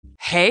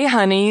Hey,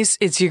 honeys,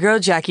 it's your girl,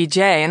 Jackie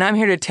J, and I'm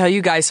here to tell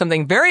you guys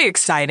something very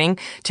exciting.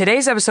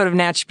 Today's episode of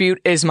Natch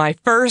Butte is my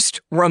first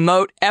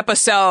remote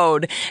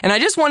episode, and I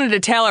just wanted to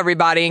tell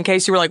everybody in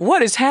case you were like,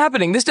 what is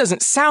happening? This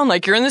doesn't sound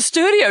like you're in the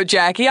studio,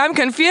 Jackie. I'm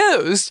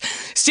confused.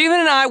 Steven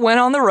and I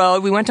went on the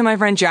road. We went to my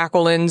friend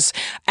Jacqueline's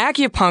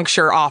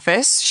acupuncture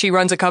office. She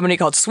runs a company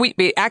called Sweet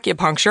Beat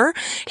Acupuncture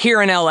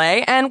here in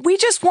LA, and we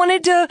just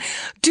wanted to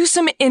do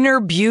some inner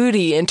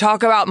beauty and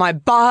talk about my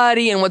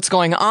body and what's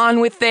going on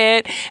with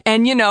it,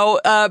 and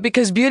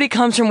because beauty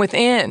comes from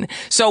within.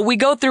 So we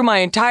go through my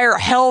entire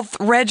health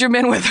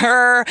regimen with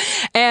her,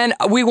 and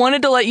we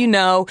wanted to let you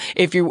know,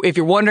 if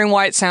you're wondering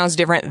why it sounds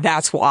different,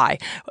 that's why.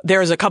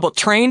 There's a couple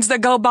trains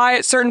that go by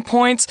at certain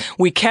points.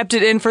 We kept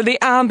it in for the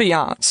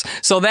ambiance.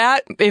 So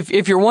that,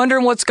 if you're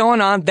wondering what's going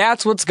on,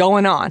 that's what's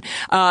going on.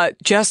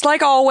 Just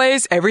like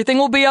always, everything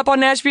will be up on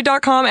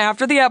natchbutte.com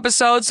after the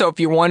episode. So if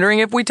you're wondering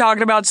if we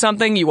talked about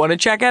something, you want to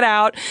check it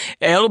out,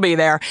 it'll be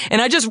there.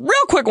 And I just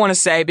real quick want to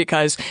say,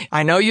 because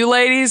I know you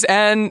ladies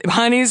and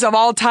honeys of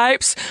all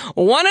types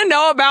want to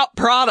know about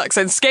products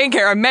and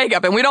skincare and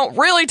makeup, and we don't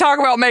really talk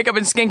about makeup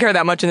and skincare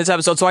that much in this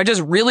episode, so I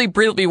just really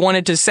briefly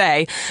wanted to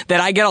say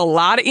that I get a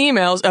lot of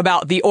emails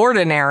about The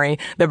Ordinary,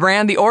 the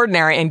brand The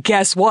Ordinary, and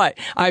guess what?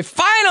 I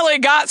finally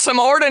got some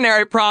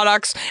Ordinary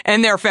products,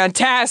 and they're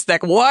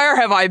fantastic. Where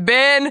have I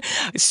been?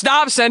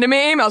 Stop sending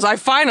me emails. I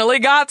finally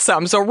got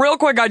some. So real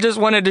quick, I just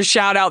wanted to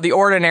shout out The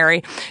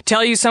Ordinary,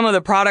 tell you some of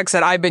the products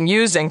that I've been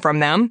using from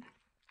them.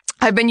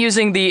 I've been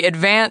using the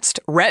advanced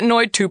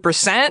retinoid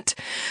 2%.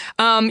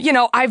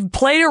 I've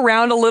played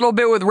around a little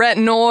bit with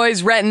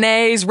retinoids, retin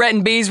A's,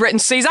 retin B's, retin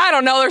C's. I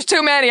don't know. There's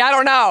too many. I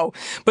don't know.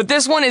 But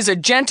this one is a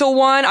gentle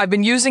one. I've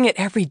been using it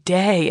every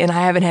day and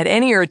I haven't had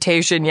any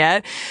irritation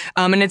yet.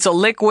 And it's a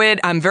liquid.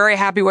 I'm very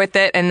happy with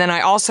it. And then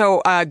I also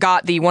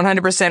got the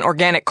 100%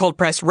 organic cold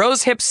pressed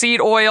rose hip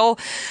seed oil.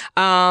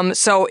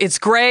 So it's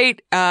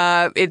great.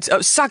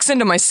 It sucks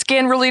into my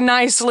skin really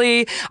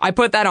nicely. I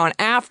put that on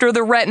after the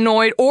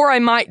retinoid, or I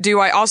might do.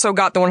 I also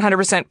got the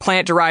 100%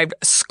 plant-derived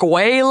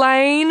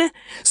squalane.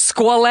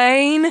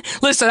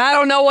 Listen, I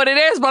don't know what it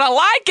is, but I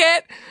like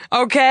it.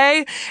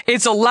 Okay?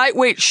 It's a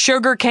lightweight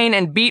sugarcane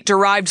and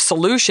beet-derived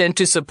solution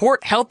to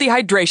support healthy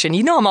hydration.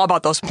 You know I'm all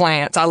about those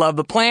plants. I love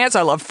the plants.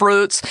 I love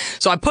fruits.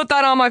 So I put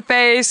that on my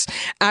face.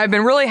 I've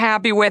been really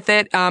happy with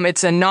it.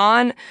 It's a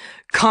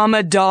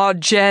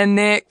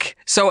non-comedogenic,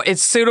 so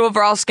it's suitable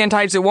for all skin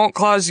types. It won't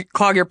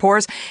clog your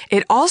pores.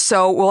 It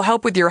also will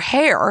help with your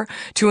hair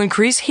to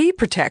increase heat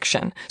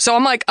protection. So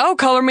I'm like, oh,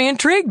 color me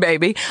intrigued,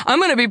 baby. I'm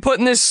going to be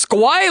putting this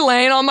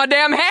squalane on my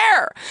damn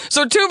hair.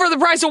 So 2 for the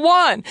price of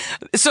 1.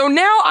 So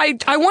now I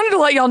wanted to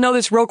let y'all know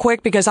this real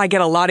quick because I get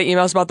a lot of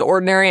emails about The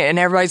Ordinary and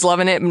everybody's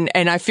loving it.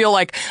 And I feel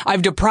like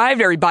I've deprived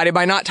everybody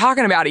by not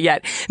talking about it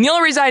yet. And the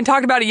only reason I didn't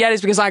talk about it yet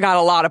is because I got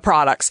a lot of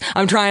products.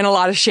 I'm trying a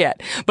lot of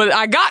shit. But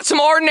I got some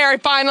Ordinary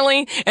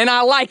finally, and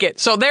I like it.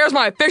 So there's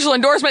my official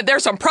endorsement.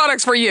 There's some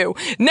products for you.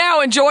 Now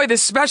enjoy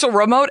this special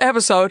remote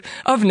episode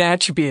of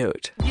Natch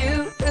Butte.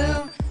 You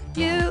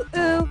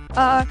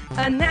are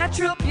a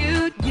natural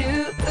beaut.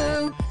 You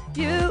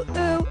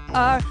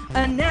are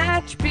a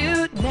Natch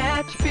Butte,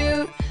 Natch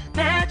Butte,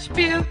 Natch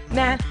Butte,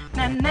 Natch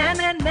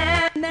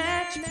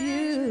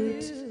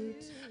Butte.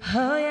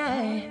 Oh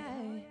yeah.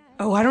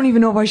 Oh, I don't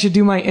even know if I should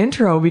do my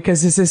intro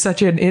because this is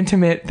such an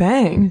intimate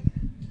thing.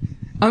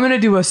 I'm going to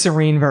do a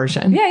serene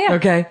version. Yeah.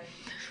 Okay.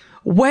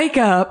 Wake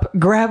up,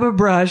 grab a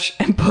brush,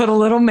 and put a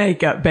little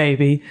makeup,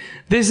 baby.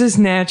 This is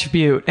Natch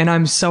Butte, and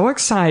I'm so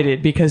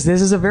excited because this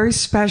is a very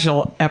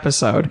special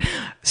episode.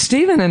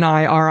 Steven and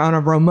I are on a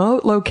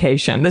remote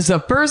location. This is the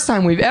first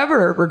time we've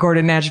ever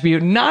recorded Natch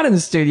Butte, not in the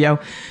studio,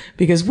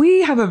 because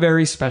we have a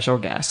very special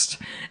guest.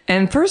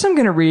 And first I'm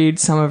going to read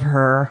some of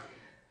her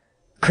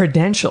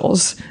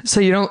credentials so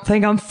you don't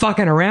think I'm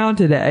fucking around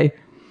today.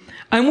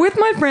 I'm with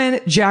my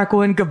friend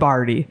Jacqueline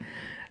Gabardy.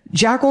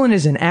 Jacqueline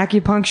is an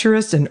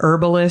acupuncturist, an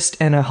herbalist,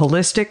 and a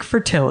holistic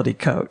fertility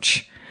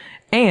coach.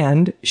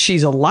 And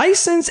she's a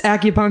licensed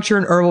acupuncture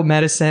and herbal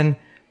medicine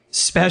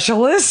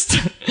specialist.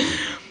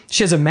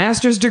 She has a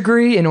master's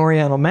degree in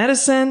Oriental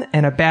medicine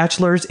and a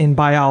bachelor's in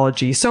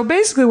biology. So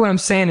basically what I'm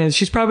saying is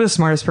she's probably the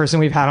smartest person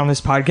we've had on this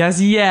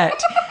podcast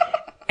yet.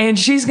 And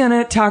she's going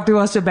to talk to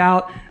us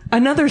about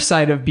another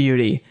side of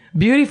beauty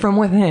from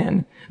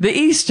within. The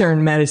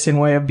Eastern medicine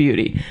way of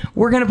beauty.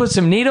 We're going to put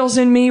some needles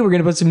in me. We're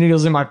going to put some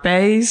needles in my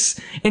face.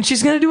 And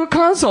she's going to do a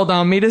consult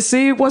on me to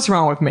see what's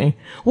wrong with me.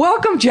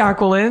 Welcome,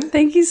 Jacqueline.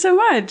 Thank you so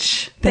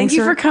much. Thanks Thank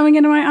you for coming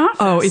into my office.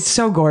 Oh, it's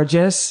so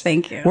gorgeous.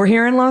 Thank you. We're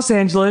here in Los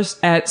Angeles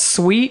at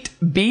Sweet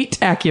Beat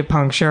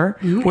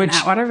Acupuncture, which in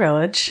Atwater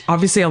Village.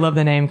 Obviously I love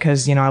the name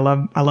because, I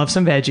love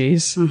some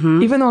veggies,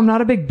 even though I'm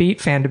not a big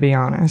beet fan, to be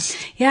honest.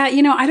 Yeah.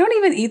 I don't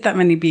even eat that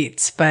many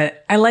beets,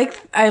 but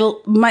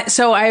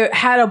so I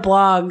had a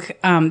blog,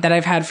 that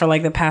I've had for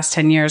like the past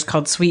 10 years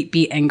called Sweet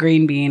Beet and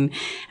Green Bean.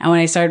 And when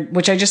I started,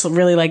 which I just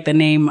really like the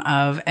name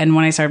of, and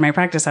when I started my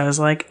practice, I was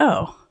like,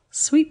 oh,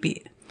 Sweet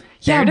Beet.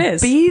 There it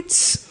is.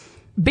 Beets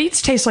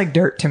Beets taste like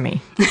dirt to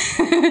me.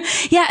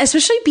 Yeah,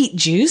 especially beet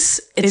juice.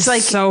 It's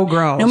like so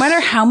gross. No matter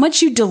how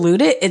much you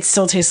dilute it, it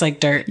still tastes like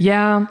dirt.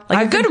 Yeah.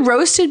 Like a good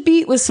roasted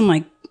beet with some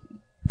like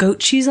goat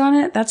cheese on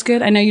it. That's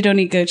good. I know you don't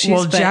eat goat cheese.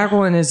 Well, but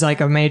Jacqueline is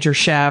like a major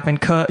chef and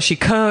she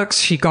cooks,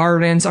 she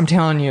gardens. I'm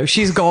telling you,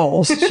 she's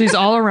goals. She's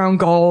all around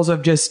goals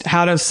of just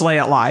how to slay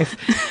at life.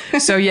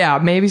 So yeah,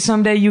 maybe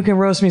someday you can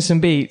roast me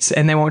some beets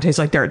and they won't taste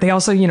like dirt. They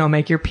also,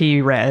 make your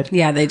pee red.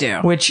 Yeah, they do.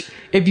 Which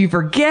if you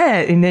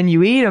forget and then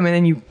you eat them and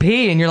then you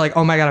pee and you're like,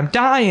 oh my God, I'm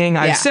dying.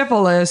 I have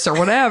syphilis or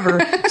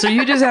whatever. So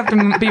you just have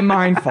to be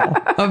mindful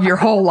of your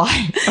whole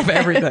life, of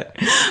everything.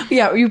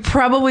 Yeah, you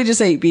probably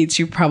just ate beets.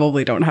 You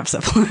probably don't have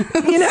syphilis.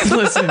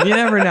 Listen, you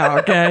never know,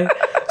 okay?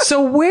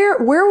 So where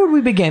would we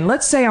begin?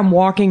 Let's say I'm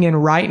walking in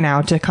right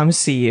now to come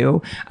see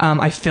you.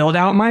 I filled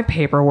out my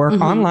paperwork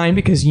online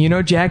because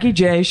Jackie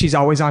J, she's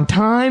always on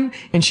time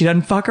and she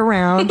doesn't fuck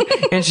around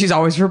and she's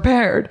always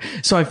prepared.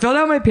 So I filled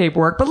out my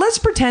paperwork, but let's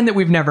pretend that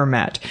we've never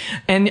met.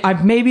 And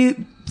I've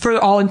maybe, for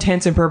all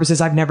intents and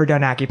purposes, I've never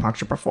done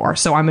acupuncture before.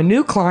 So I'm a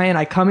new client.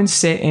 I come and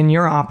sit in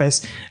your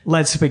office.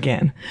 Let's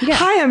begin. Yeah.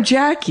 Hi, I'm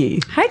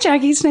Jackie. Hi,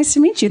 Jackie. It's nice to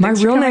meet you. My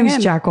real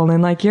name's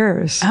Jacqueline, like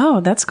yours.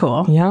 Oh, that's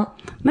cool. Yeah.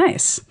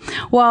 Nice.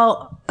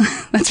 Well,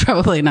 that's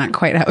probably not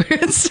quite how we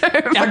would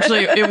start.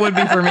 Actually, it would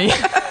be for me.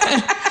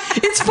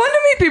 It's fun to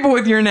meet people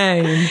with your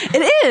name.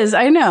 It is.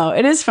 I know.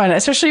 It is fun,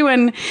 especially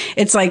when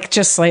it's like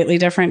just slightly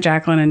different,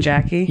 Jacqueline and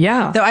Jackie.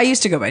 Yeah. Though I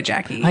used to go by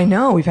Jackie. I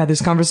know. We've had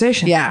this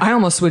conversation. Yeah. I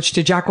almost switched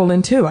to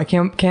Jacqueline too. I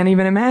can't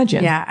even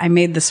imagine. Yeah. I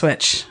made the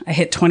switch. I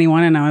hit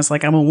 21 and I was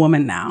like, I'm a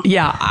woman now.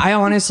 Yeah. I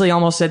honestly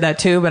almost said that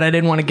too, but I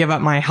didn't want to give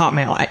up my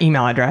Hotmail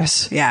email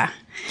address. Yeah.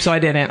 So I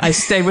didn't. I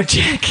stayed with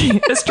Jackie.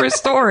 That's true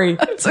story.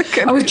 That's a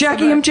good I was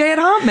Jackie MJ at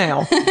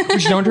Hotmail.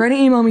 Which don't try to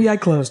email me. I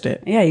closed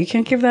it. Yeah, you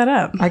can't give that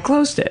up. I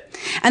closed it.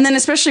 And then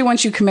especially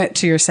once you commit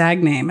to your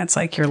SAG name, it's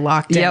like you're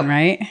locked in,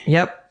 right?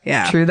 Yep.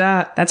 Yeah. True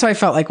that. That's why I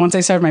felt like once I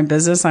started my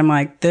business, I'm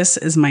like, this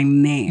is my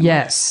name.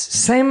 Yes.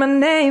 Say my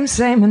name,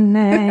 say my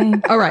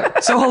name. All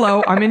right. So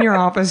hello, I'm in your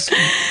office.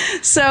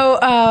 So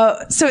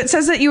it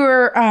says that you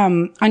were,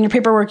 on your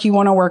paperwork, you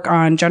want to work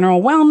on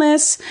general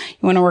wellness,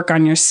 you want to work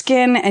on your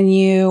skin, and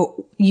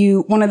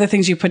one of the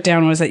things you put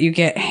down was that you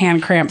get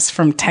hand cramps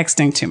from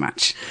texting too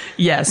much.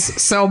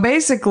 Yes. So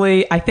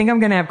basically, I think I'm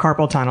going to have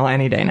carpal tunnel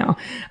any day now.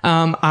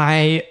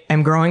 I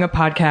am growing a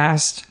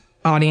podcast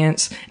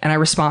audience and I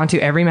respond to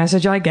every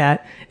message I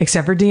get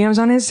except for DMs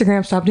on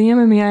Instagram. Stop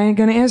DMing me. I ain't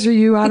going to answer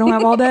you. I don't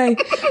have all day.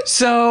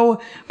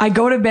 So I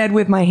go to bed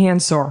with my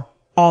hands sore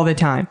all the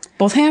time.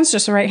 Both hands?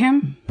 Just the right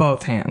hand?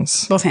 Both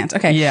hands. Both hands.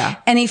 Okay.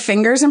 Yeah. Any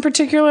fingers in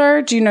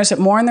particular? Do you notice it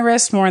more in the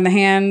wrist, more in the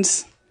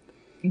hands?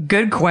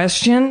 Good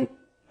question.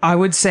 I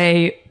would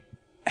say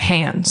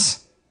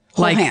hands.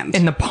 Whole like hand.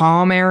 in the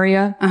palm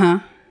area. Uh-huh.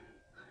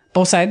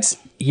 Both sides?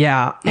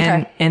 Yeah.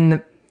 Okay.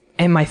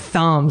 And my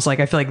thumbs, like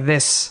I feel like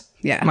this.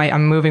 Yeah.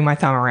 I'm moving my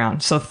thumb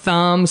around. So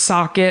thumb,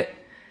 socket,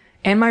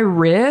 and my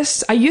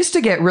wrist. I used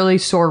to get really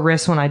sore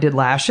wrists when I did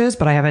lashes,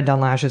 but I haven't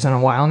done lashes in a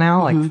while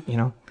now. Like,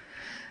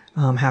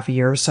 half a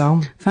year or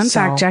so. Fun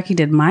fact, Jackie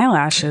did my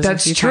lashes.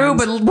 That's true,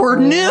 but we're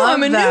new.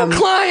 I'm a new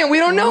client. We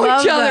don't know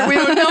each other. We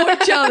don't know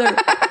each other.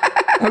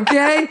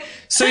 Okay.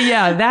 So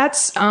yeah,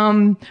 that's,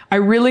 I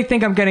really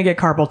think I'm going to get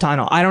carpal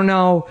tunnel. I don't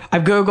know.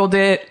 I've Googled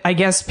it. I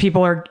guess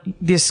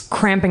this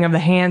cramping of the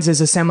hands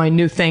is a semi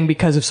new thing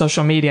because of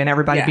social media and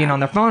everybody being on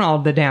their phone all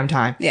the damn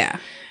time. Yeah.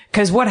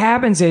 Cause what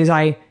happens is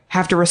I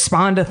have to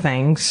respond to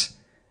things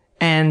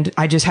and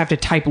I just have to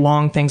type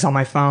long things on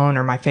my phone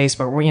or my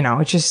Facebook.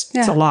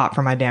 It's a lot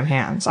for my damn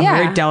hands. I'm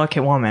a very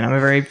delicate woman. I'm a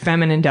very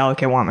feminine,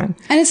 delicate woman.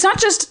 And it's not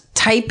just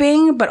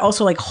typing, but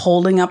also like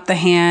holding up the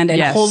hand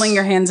and holding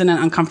your hands in an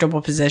uncomfortable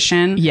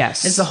position.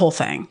 Yes. It's the whole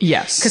thing.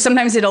 Yes. Because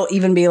sometimes it'll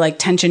even be like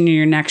tension in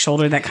your neck,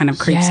 shoulder that kind of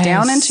creeps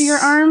down into your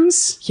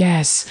arms.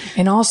 Yes.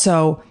 And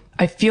also,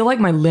 I feel like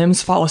my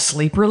limbs fall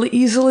asleep really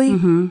easily.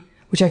 Mm-hmm.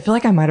 Which I feel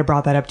like I might have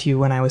brought that up to you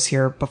when I was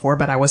here before,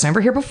 but I was never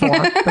here before.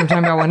 But I'm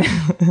talking about when,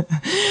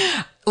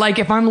 like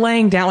if I'm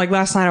laying down, like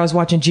last night I was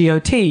watching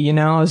GOT,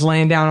 I was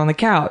laying down on the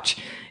couch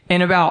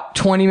and about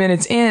 20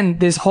 minutes in,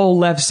 this whole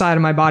left side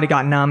of my body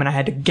got numb and I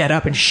had to get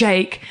up and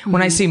shake. Mm-hmm.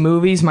 When I see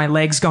movies, my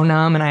legs go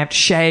numb and I have to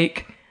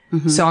shake.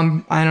 Mm-hmm. So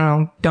I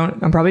don't know,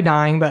 I'm probably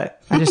dying,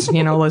 but I just,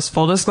 let's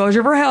full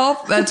disclosure for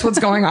health. That's what's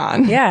going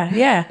on.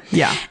 Yeah.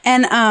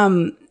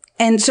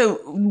 And so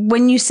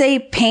when you say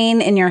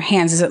pain in your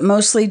hands, is it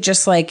mostly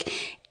just like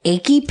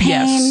achy pain?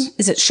 Yes.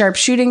 Is it sharp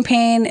shooting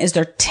pain? Is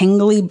there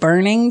tingly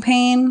burning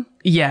pain?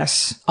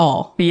 Yes.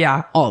 All.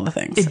 Yeah. All the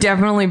things. It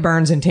definitely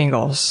burns and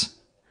tingles.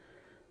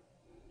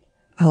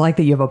 I like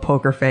that you have a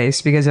poker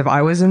face because if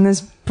I was in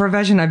this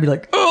profession, I'd be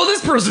like, oh,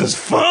 this person's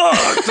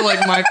fucked.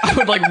 I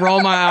would like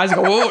roll my eyes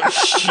and go, oh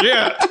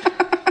shit.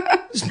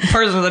 This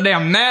person's a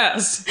damn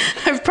mess.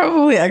 I've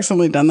probably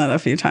accidentally done that a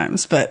few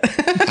times, but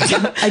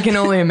I can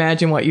only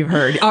imagine what you've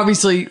heard.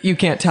 Obviously, you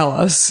can't tell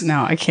us.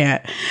 No, I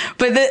can't.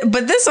 But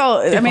this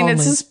all,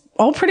 it's just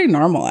all pretty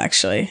normal,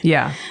 actually.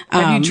 Yeah.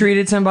 Have you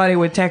treated somebody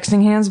with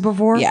texting hands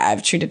before? Yeah,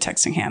 I've treated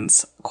texting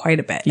hands quite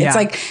a bit. Yeah. It's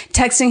like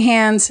texting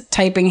hands,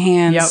 typing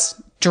hands,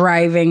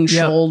 driving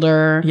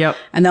shoulder. Yep.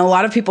 And then a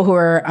lot of people who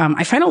are,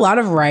 I find a lot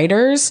of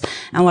writers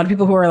and a lot of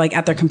people who are like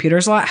at their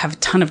computers a lot have a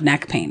ton of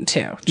neck pain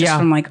too. Just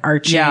from like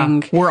arching.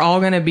 Yeah. We're all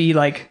going to be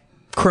like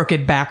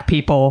crooked back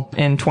people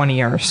in 20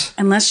 years.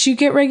 Unless you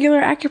get regular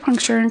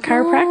acupuncture and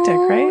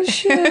chiropractic, right?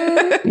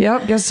 Shit.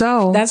 Yep, guess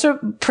so. That's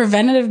what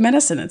preventative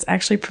medicine. It's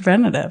actually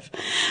preventative.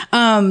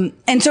 And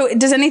so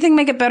does anything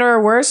make it better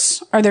or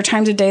worse? Are there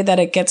times of day that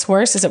it gets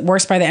worse? Is it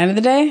worse by the end of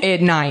the day?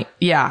 At night,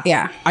 yeah.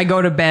 Yeah. I go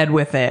to bed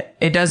with it.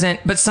 It doesn't,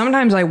 but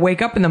sometimes I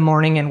wake up in the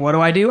morning and what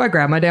do? I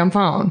grab my damn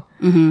phone.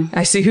 Mm-hmm.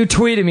 I see who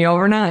tweeted me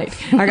overnight.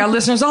 I got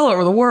listeners all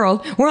over the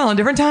world. We're all in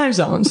different time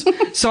zones.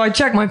 So I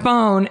check my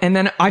phone and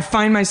then I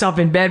find myself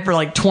in bed for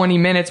like 20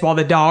 minutes while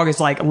the dog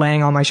is like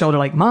laying on my shoulder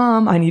like,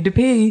 Mom, I need to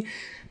pee.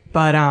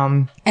 But,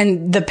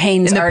 and the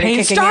pain's already pain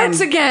kicking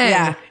starts in. again.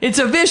 Yeah. It's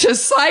a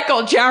vicious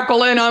cycle,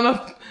 Jacqueline.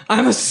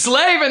 I'm a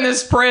slave in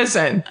this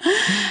prison.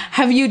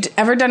 Have you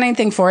ever done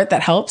anything for it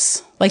that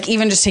helps? Like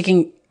even just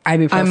taking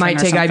ibuprofen. I might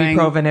take something?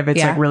 ibuprofen if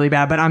it's like really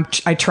bad, but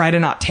I try to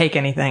not take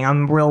anything.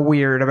 I'm real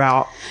weird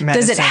about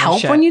medicine. Does it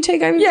help when you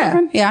take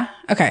ibuprofen? Yeah.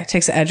 Okay.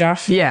 Takes the edge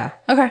off. Yeah.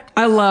 Okay.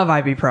 I love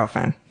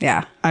ibuprofen.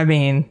 Yeah. I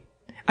mean,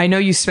 I know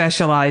you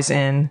specialize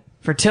in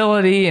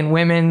fertility and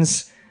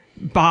women's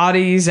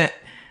bodies. And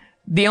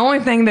the only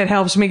thing that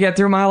helps me get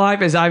through my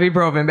life is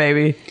ibuprofen,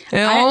 baby.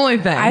 The only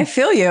thing. I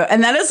feel you.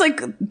 And that is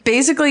like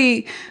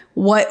basically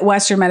what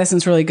Western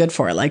medicine's really good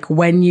for. Like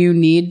when you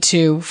need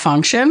to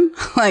function,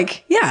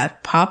 like, yeah,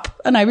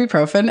 pop an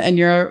ibuprofen and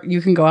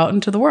you can go out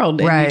into the world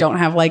and you don't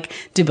have like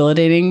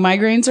debilitating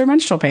migraines or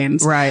menstrual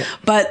pains. Right.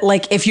 But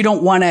like if you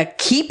don't want to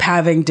keep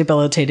having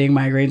debilitating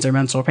migraines or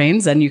menstrual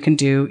pains, then you can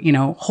do,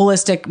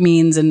 holistic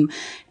means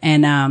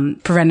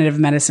and preventative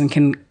medicine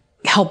can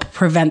help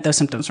prevent those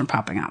symptoms from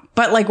popping up.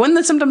 But like when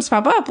the symptoms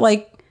pop up,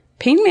 like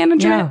pain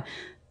management,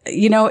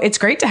 it's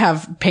great to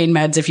have pain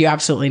meds if you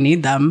absolutely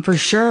need them. For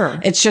sure.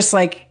 It's just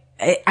like,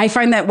 I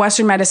find that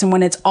Western medicine,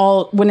 when it's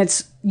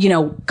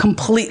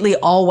completely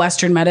all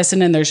Western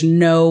medicine and there's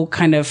no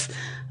kind of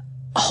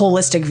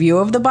holistic view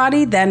of the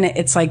body, then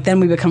it's like,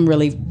 then we become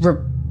really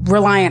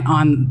reliant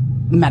on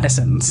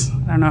medicines.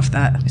 I don't know if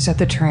that... Is that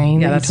the train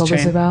that you told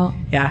us about?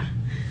 Yeah.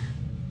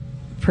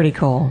 Pretty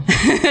cool.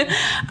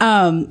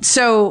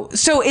 So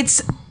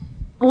it's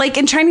like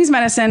in Chinese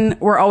medicine,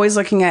 we're always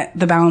looking at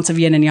the balance of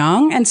yin and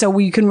yang. And so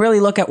we can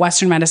really look at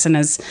Western medicine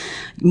as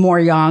more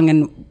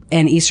yang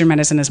and Eastern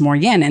medicine as more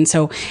yin. And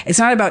so it's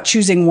not about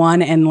choosing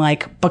one and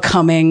like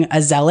becoming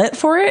a zealot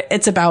for it.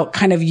 It's about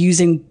kind of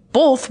using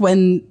both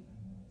when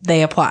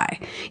they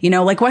apply.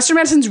 Like Western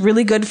medicine's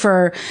really good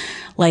for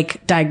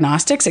like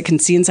diagnostics. It can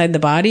see inside the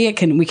body.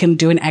 We can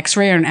do an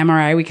X-ray or an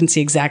MRI. We can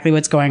see exactly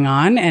what's going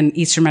on. And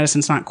Eastern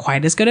medicine's not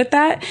quite as good at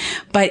that.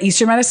 But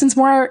Eastern medicine's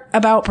more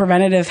about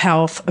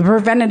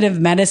preventative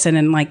medicine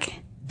and like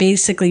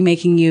basically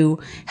making you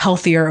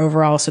healthier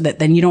overall so that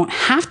then you don't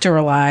have to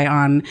rely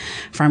on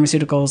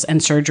pharmaceuticals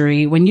and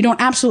surgery when you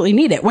don't absolutely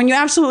need it. When you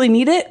absolutely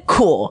need it,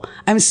 cool.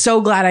 I'm so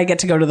glad I get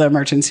to go to the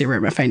emergency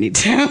room if I need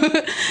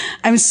to.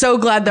 I'm so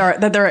glad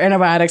that there are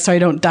antibiotics so I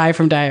don't die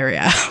from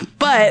diarrhea.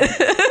 But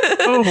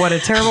oh, what a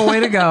terrible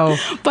way to go.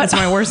 That's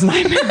my worst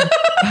nightmare.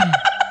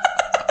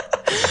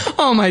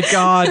 Oh my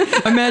God.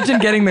 Imagine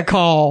getting the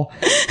call.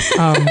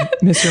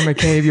 Mr.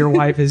 McCabe, your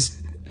wife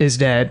is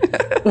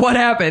dead. What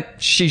happened?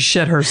 She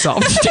shit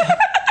herself.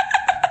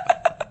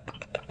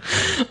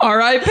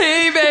 R.I.P.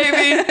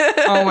 baby.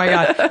 Oh my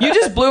God. You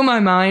just blew my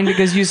mind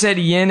because you said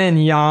yin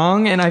and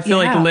yang, and I feel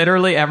like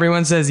literally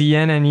everyone says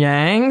yin and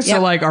yang. So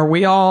like, are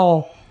we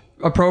all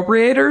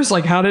appropriators?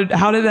 Like, how did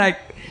that?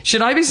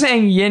 Should I be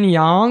saying yin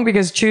yang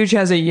because Chooch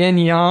has a yin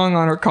yang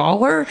on her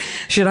collar?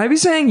 Should I be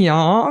saying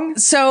yang?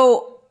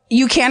 So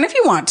you can if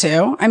you want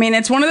to. I mean,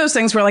 it's one of those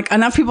things where like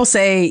enough people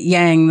say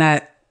yang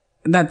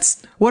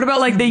that's... What about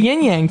like the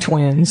yin yang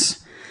twins?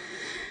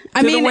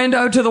 The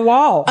window to the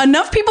wall.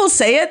 Enough people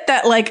say it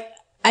that like,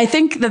 I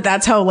think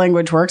that's how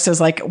language works is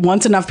like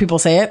once enough people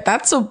say it,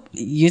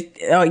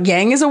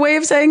 yang is a way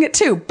of saying it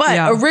too.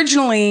 But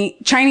originally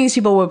Chinese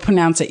people would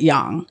pronounce it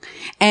yang.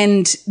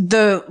 And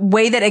the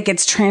way that it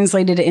gets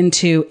translated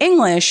into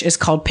English is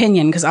called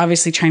pinyin because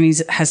obviously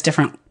Chinese has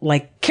different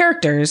like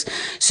characters.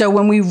 So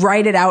when we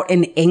write it out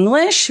in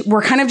English,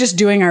 we're kind of just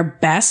doing our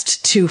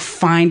best to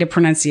find a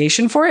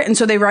pronunciation for it. And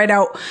so they write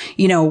out,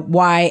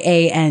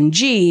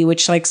 Y-A-N-G,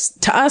 which like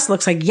to us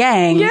looks like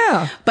yang.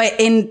 Yeah. But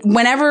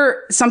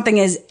whenever something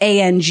is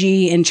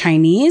A-N-G in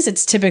Chinese,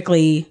 it's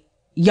typically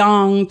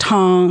yang,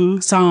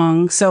 tong,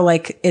 song. So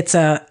like it's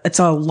a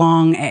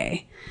long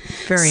A.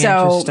 Very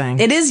interesting.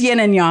 It is yin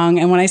and yang.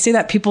 And when I say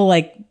that, people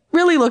like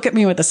really look at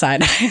me with a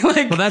side eye.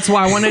 Well, that's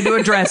why I wanted to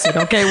address it.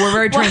 Okay. We're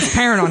very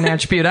transparent on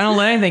Natch Butte. I don't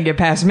let anything get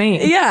past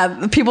me.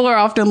 Yeah. People are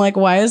often like,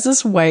 why is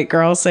this white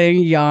girl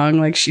saying yang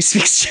like she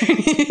speaks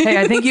Chinese? Hey,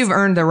 I think you've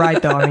earned the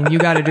right though. I mean, you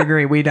got a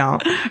degree. We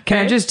don't. Can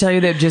I just tell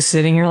you that just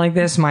sitting here like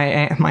this, my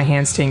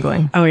hand's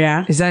tingling. Oh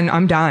yeah?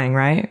 I'm dying,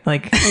 right?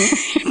 Like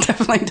you're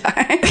definitely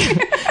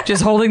dying.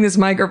 Just holding this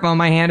microphone,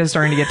 my hand is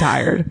starting to get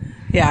tired.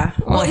 Yeah.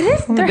 Well, it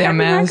is. They're heavy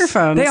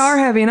microphones. They are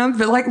heavy. And I'm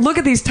like, look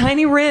at these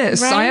tiny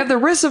wrists. Right? I have the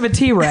wrists of a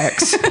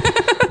T-Rex.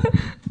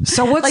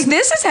 So what's like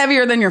this is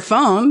heavier than your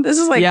phone. This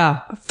is like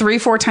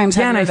 3-4 times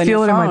heavier and I than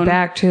feel your it phone. in my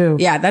back too.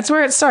 Yeah, that's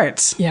where it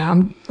starts. Yeah.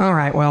 All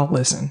right. Well,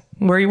 listen,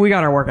 we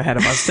got our work ahead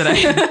of us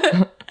today.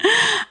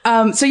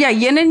 So yeah,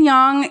 yin and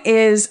yang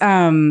is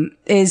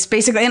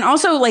basically, and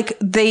also like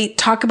they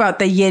talk about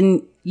the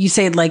yin. You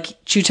say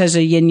like Chut has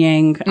a yin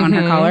yang on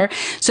her collar.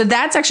 So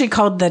that's actually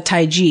called the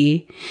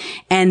Taiji.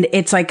 And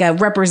it's like a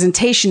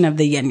representation of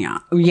the yin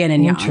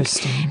and yang.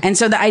 Interesting. And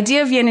so the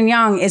idea of yin and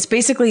yang is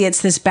basically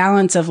it's this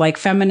balance of like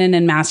feminine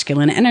and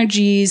masculine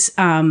energies.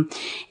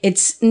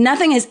 It's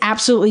nothing is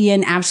absolutely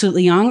yin,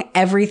 absolutely yang.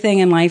 Everything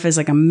in life is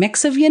like a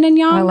mix of yin and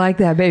yang. I like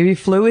that, baby.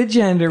 Fluid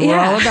gender. We're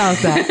all about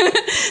that.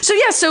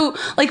 So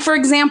like for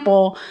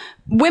example,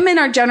 women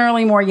are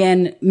generally more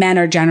yin, men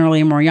are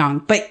generally more yang,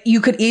 but you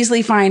could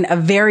easily find a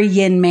very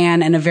yin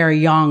man and a very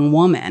yang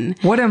woman.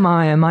 What am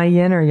I? Am I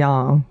yin or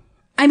yang?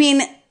 I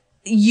mean,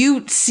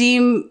 you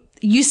seem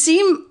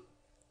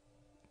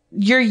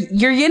you're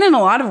yin in a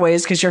lot of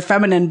ways because you're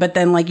feminine, but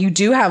then like you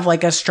do have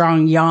like a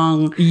strong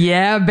yang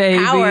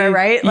baby. power,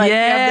 right? Like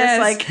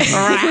yes. you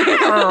have this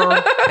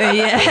like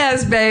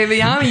yes,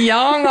 baby. I'm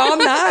yang all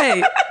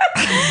night.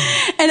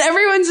 And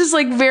everyone's just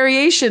like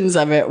variations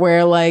of it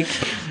where like,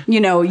 you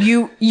know,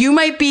 you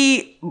might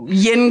be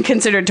yin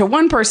considered to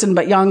one person,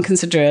 but yang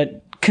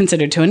considered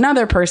to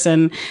another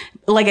person.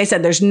 Like I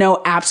said, there's no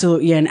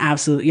absolute yin,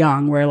 absolute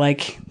yang, where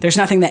like there's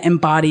nothing that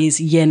embodies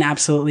yin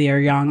absolutely or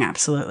yang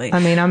absolutely. I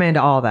mean, I'm into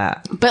all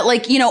that. But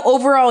like, you know,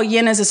 overall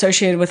yin is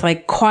associated with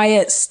like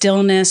quiet,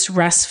 stillness,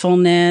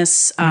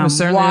 restfulness,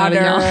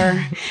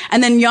 water.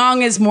 And then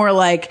yang is more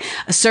like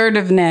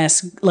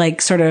assertiveness,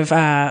 like sort of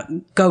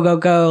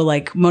go,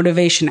 like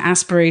motivation,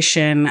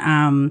 aspiration,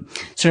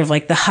 sort of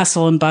like the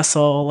hustle and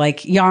bustle.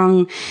 Like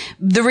yang,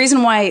 the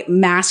reason why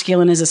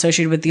masculine is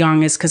associated with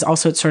yang is because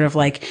also it's sort of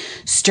like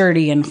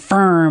sturdy and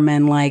firm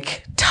and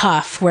like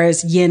tough,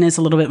 whereas yin is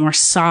a little bit more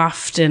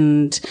soft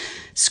and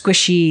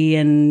squishy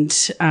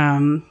and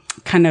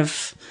kind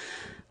of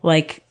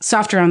like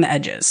soft around the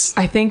edges.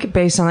 I think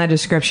based on that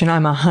description,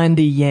 I'm a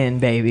Hyundai yin,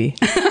 baby.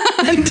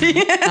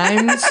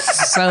 I'm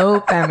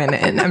so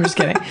feminine. I'm just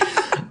kidding.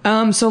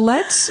 So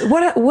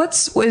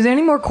is there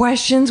any more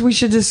questions we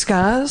should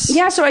discuss?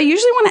 Yeah, so I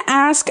usually want to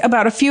ask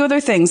about a few other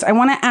things. I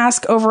want to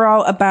ask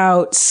overall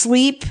about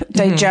sleep,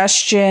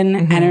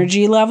 digestion,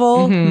 energy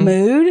level,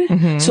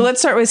 mood. So let's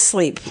start with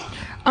sleep.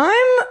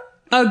 I'm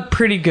a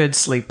pretty good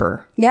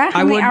sleeper. Yeah?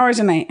 How many hours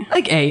a night?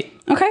 Like 8.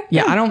 Okay.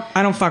 Yeah,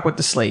 I don't fuck with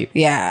the sleep.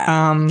 Yeah.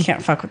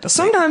 Can't fuck with the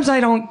sleep. Sometimes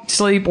I don't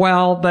sleep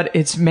well, but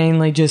it's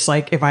mainly just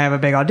like if I have a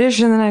big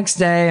audition the next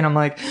day and I'm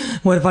like,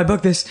 what if I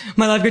book this?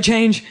 My life could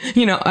change.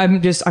 You know,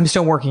 I'm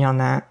still working on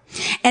that.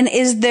 And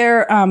is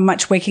there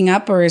much waking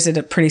up or is it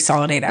a pretty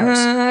solid 8 hours?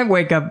 I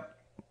wake up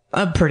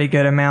a pretty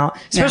good amount,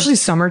 especially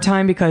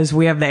summertime because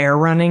we have the air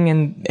running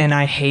and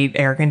I hate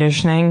air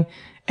conditioning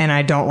and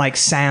I don't like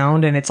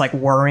sound and it's like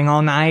whirring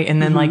all night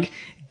and then like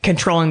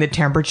controlling the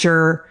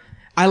temperature.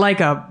 I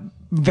like a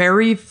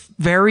very,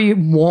 very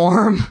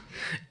warm,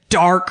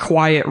 dark,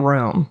 quiet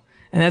room.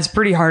 And that's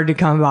pretty hard to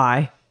come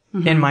by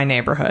in my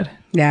neighborhood.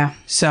 Yeah.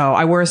 So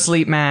I wear a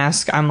sleep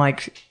mask. I'm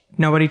like,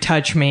 nobody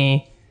touch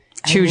me.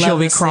 She'll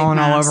be crawling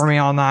all over me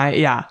all night.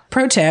 Yeah.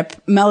 Pro tip,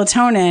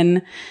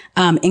 melatonin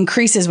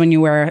increases when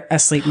you wear a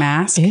sleep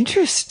mask.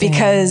 Interesting.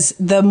 Because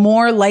the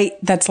more light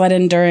that's let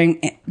in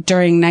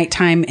during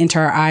nighttime into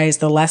our eyes,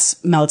 the less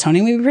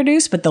melatonin we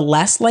produce. But the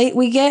less light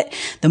we get,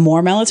 the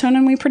more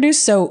melatonin we produce.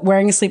 So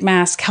wearing a sleep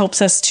mask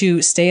helps us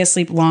to stay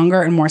asleep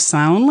longer and more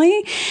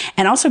soundly.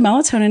 And also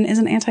melatonin is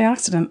an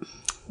antioxidant.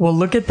 Well,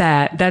 look at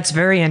that. That's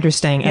very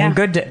interesting and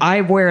good.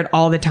 I wear it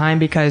all the time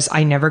because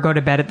I never go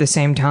to bed at the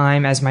same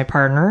time as my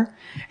partner.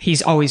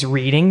 He's always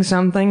reading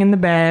something in the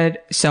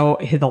bed. So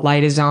the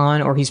light is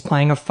on or he's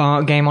playing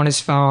a game on his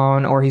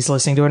phone or he's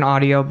listening to an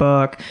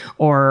audiobook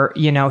or,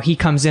 you know, he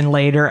comes in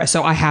later.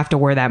 So I have to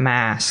wear that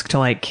mask to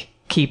like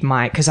keep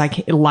because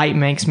light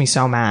makes me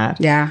so mad.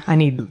 Yeah. I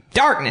need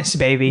darkness,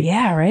 baby.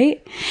 Yeah,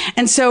 right?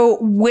 And so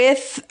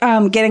with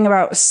getting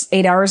about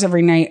 8 hours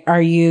every night,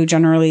 are you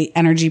generally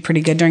energy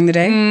pretty good during the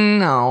day?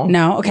 No.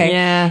 No? Okay.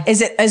 Yeah.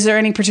 Is there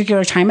any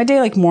particular time of day,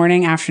 like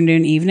morning,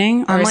 afternoon,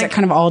 evening? Or is it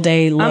kind of all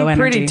day low energy? I'm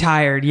pretty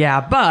tired,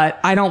 yeah. But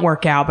I don't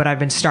work out, but I've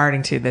been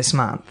starting to this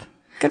month.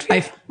 Good for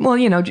you. Well,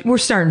 you know, we're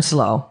starting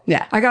slow.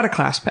 Yeah. I got a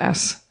class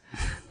pass.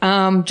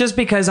 Just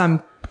because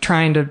I'm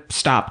trying to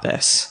stop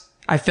this.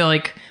 I feel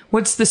like...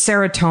 What's the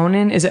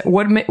serotonin? Is it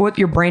what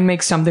your brain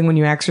makes something when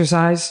you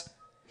exercise?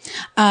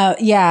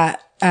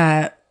 It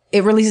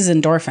releases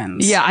endorphins.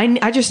 Yeah,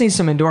 I just need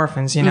some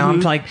endorphins, you know? I'm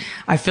like,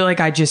 I feel like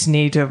I just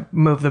need to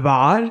move the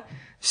bod.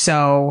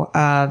 So,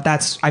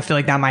 I feel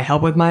like that might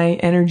help with my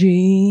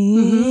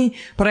energy.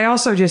 But I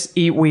also just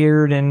eat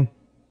weird and,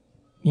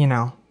 you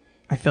know,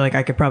 I feel like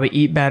I could probably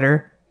eat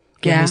better,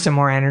 give me some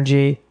more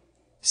energy.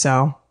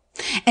 So.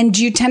 And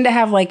do you tend to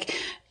have like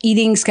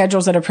eating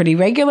schedules that are pretty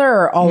regular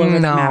or all over the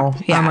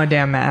map? No, I'm a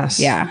damn mess.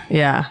 Yeah.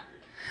 Yeah.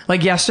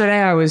 Like yesterday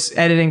I was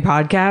editing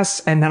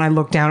podcasts and then I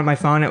looked down at my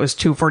phone. It was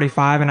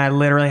 2:45 and I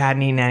literally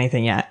hadn't eaten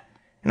anything yet.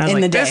 And I was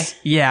In like, the day.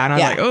 Yeah. And I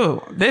was like,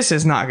 oh, this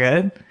is not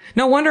good.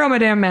 No wonder I'm a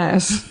damn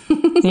mess.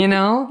 You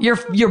know,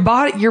 your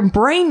body, your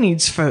brain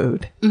needs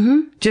food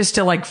just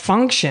to like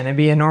function and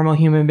be a normal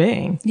human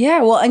being.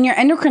 Yeah. Well, and your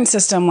endocrine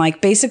system,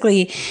 like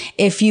basically,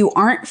 if you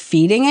aren't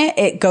feeding it,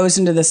 it goes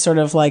into this sort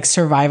of like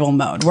survival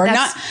mode where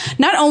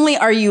not only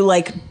are you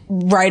like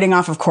riding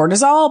off of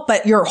cortisol,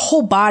 but your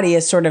whole body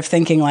is sort of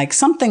thinking like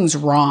something's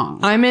wrong.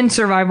 I'm in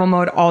survival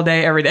mode all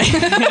day, every day.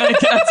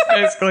 That's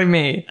basically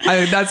me.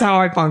 That's how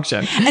I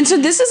function. And so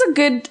this is a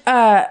good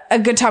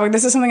topic.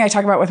 This is something I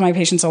talk about with my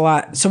patients a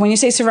lot. So when you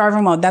say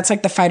survival mode, that's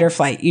like the fight or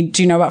flight.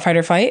 Do you know about fight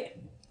or flight?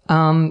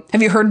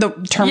 Have you heard the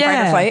term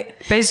fight or flight?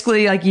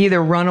 Basically, like you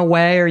either run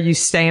away or you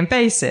stay and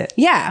face it.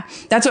 Yeah.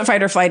 That's what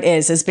fight or flight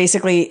is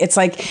basically, it's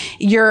like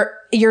your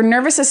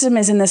nervous system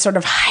is in this sort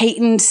of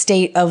heightened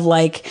state of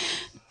like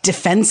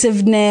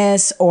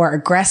defensiveness or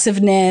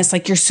aggressiveness.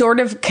 Like you're sort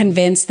of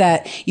convinced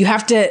that you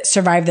have to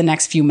survive the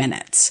next few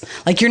minutes.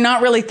 Like you're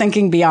not really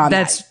thinking beyond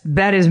that.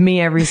 That is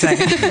me every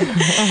second.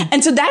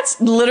 And so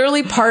that's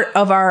literally part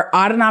of our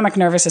autonomic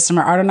nervous system.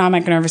 Our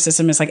autonomic nervous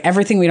system is like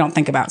everything we don't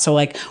think about. So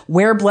like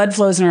where blood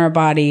flows in our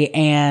body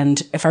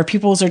and if our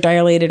pupils are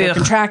dilated or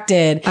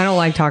contracted. I don't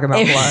like talking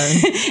about blood.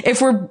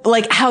 If we're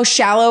like how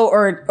shallow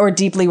or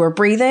deeply we're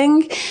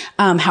breathing,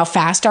 how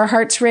fast our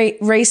heart's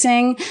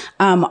racing,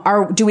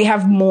 do we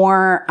have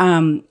more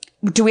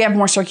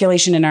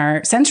circulation in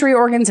our sensory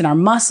organs, in our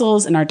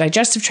muscles, in our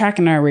digestive tract,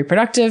 in our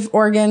reproductive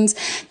organs?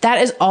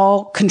 That is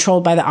all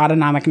controlled by the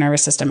autonomic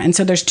nervous system. And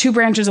so there's two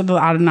branches of the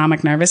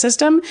autonomic nervous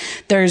system.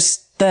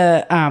 There's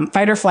the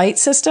fight or flight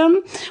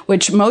system,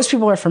 which most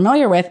people are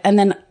familiar with. And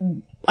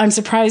then I'm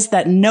surprised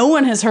that no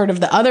one has heard of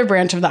the other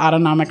branch of the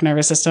autonomic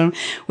nervous system,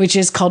 which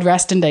is called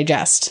rest and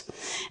digest.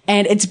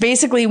 And it's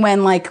basically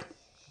when like,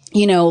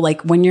 you know, like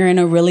when you're in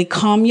a really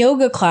calm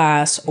yoga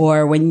class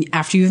or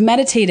after you've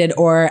meditated,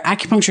 or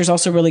acupuncture is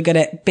also really good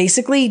at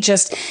basically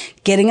just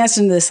getting us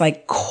into this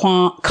like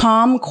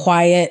calm,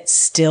 quiet,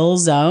 still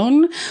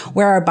zone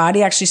where our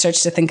body actually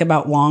starts to think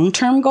about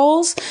long-term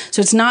goals.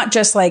 So it's not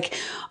just like,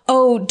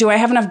 oh, do I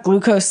have enough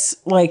glucose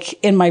like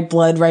in my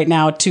blood right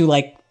now to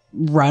like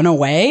run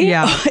away?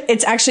 Yeah.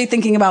 It's actually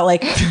thinking about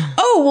like,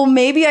 oh, well,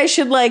 maybe I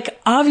should like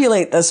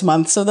ovulate this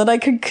month so that I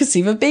could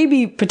conceive a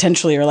baby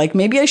potentially. Or like,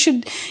 maybe I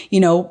should,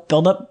 you know,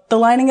 build up the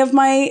lining of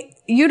my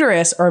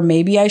uterus, or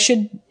maybe I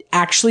should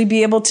actually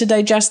be able to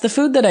digest the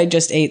food that I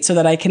just ate so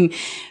that I can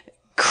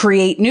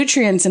create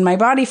nutrients in my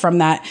body from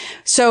that.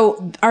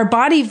 So our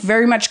body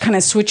very much kind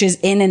of switches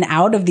in and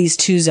out of these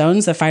two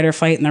zones, the fight or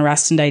flight and the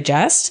rest and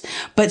digest.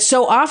 But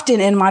so often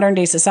in modern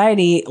day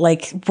society,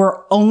 like we're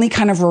only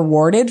kind of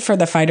rewarded for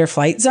the fight or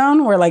flight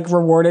zone. We're like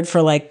rewarded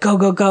for like, go,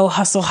 go, go,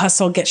 hustle,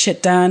 hustle, get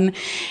shit done.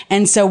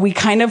 And so we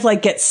kind of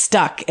like get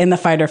stuck in the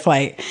fight or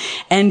flight.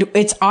 And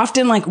it's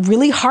often like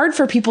really hard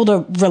for people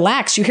to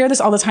relax. You hear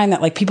this all the time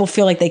that like people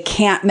feel like they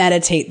can't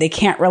meditate, they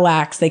can't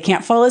relax, they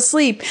can't fall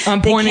asleep.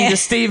 I'm pointing to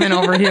Steven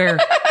over here.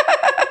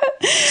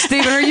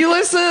 Steven, are you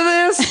listening to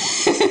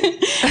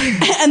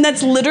this? And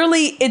that's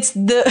literally, it's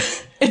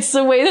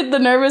the way that the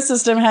nervous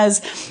system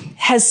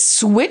has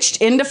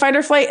switched into fight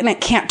or flight and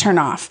it can't turn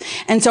off.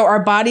 And so our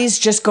body's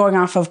just going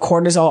off of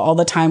cortisol all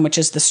the time, which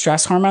is the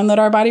stress hormone that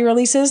our body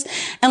releases.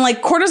 And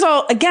like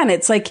cortisol, again,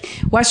 it's like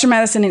Western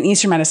medicine and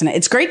Eastern medicine.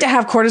 It's great to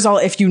have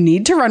cortisol if you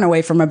need to run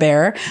away from a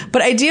bear,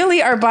 but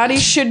ideally our body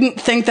shouldn't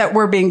think that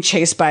we're being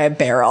chased by a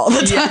bear all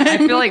the time. Yeah, I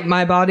feel like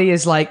my body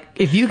is like,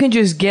 if you can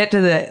just get to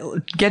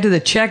the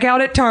checkout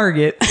at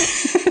Target,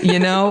 you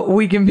know,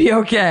 we can be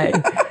okay.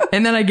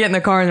 And then I get in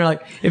the car and they're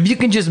like, if you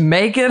can just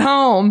make it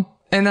home.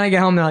 And then I get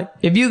home and they're like,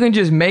 if you can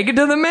just make it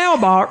to the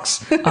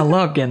mailbox. I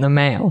love getting the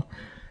mail.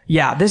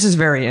 Yeah, this is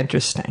very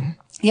interesting.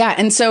 Yeah.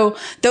 And so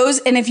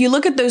and if you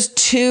look at those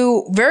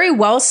two very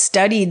well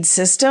studied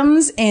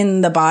systems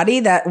in the body,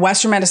 that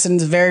Western medicine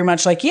is very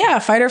much like, yeah,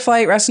 fight or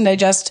flight, rest and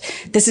digest.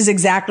 This is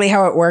exactly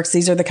how it works.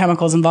 These are the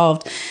chemicals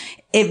involved.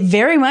 It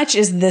very much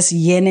is this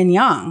yin and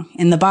yang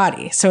in the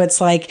body. So it's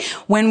like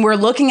when we're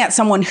looking at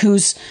someone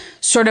who's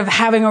sort of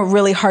having a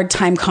really hard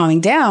time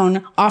calming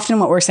down, often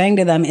what we're saying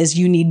to them is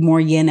you need more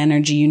yin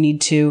energy. You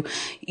need to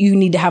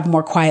have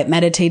more quiet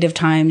meditative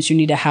times. You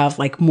need to have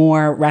like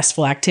more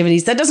restful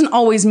activities. That doesn't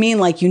always mean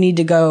like you need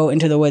to go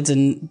into the woods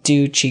and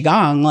do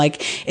qigong.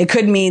 Like it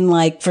could mean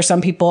like for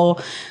some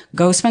people,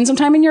 go spend some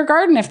time in your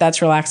garden if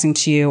that's relaxing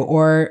to you,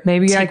 or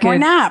maybe take more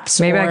naps.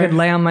 Maybe I could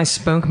lay on my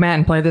spunk mat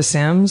and play The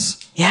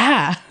Sims.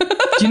 Yeah. Do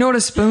you know what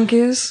a spunk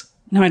is?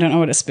 No, I don't know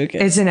what a spook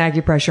is. It's an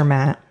acupressure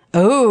mat.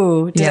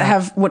 Oh, does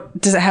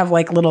it have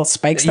like little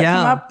spikes that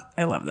come up?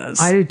 I love those.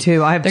 I do too.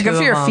 They're good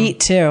for your feet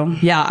too.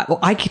 Yeah. Well,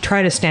 I could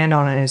try to stand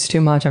on it. It's too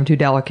much. I'm too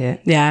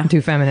delicate. Yeah. I'm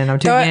too feminine. I'm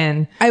too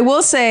yin. I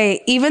will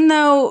say, even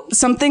though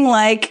something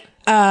like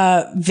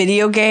a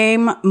video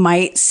game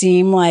might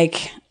seem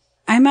like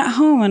I'm at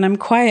home and I'm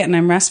quiet and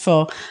I'm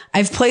restful,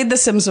 I've played The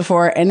Sims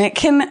before and it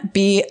can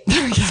be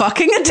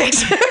fucking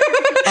addictive.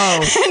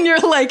 Oh. And you're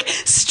like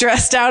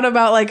stressed out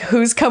about like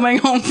who's coming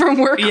home from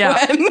work when.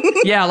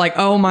 Yeah, like,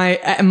 oh,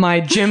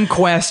 my gym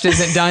quest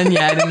isn't done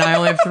yet and I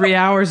only have 3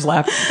 hours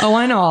left. Oh,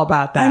 I know all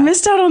about that. I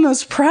missed out on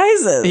those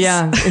prizes.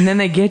 Yeah, and then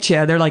they get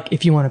you. They're like,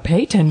 if you want to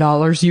pay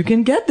 $10, you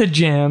can get the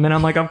gym. And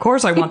I'm like, of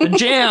course I want the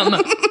gym.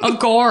 Of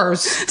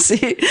course.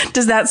 See,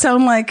 does that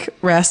sound like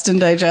rest and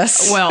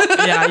digest? Well,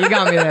 yeah, you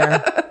got me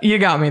there. You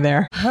got me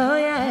there. Oh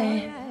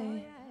yeah.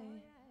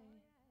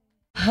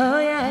 Oh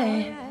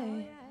yeah.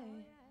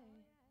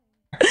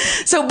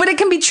 So, but it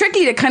can be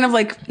tricky to kind of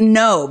like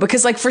know,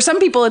 because like for some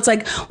people it's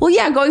like, well,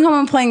 yeah, going home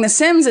and playing The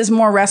Sims is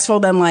more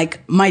restful than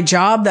like my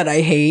job that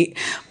I hate,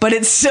 but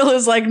it still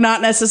is like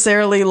not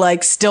necessarily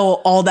like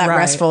still all that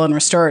restful and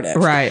restorative.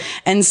 Right.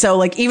 And so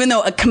like, even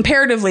though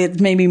comparatively it's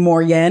maybe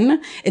more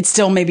yin, it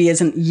still maybe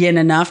isn't yin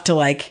enough to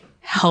like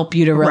help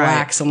you to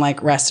relax and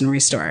like rest and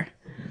restore.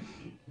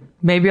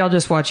 Maybe I'll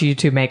just watch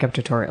YouTube makeup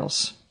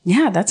tutorials.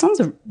 Yeah, that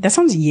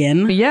sounds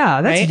yin.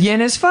 Yeah, that's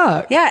yin as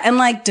fuck. Yeah, and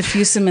like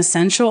diffuse some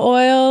essential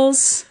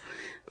oils,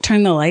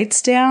 turn the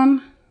lights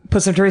down.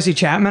 Put some Tracy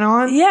Chapman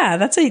on. Yeah,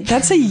 that's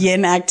a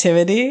yin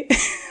activity.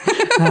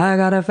 I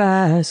got a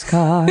fast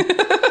car.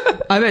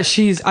 I bet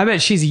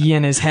she's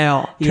yin as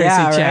hell. Tracy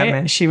Chapman.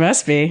 Right? She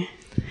must be.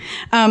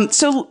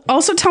 So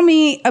also tell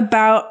me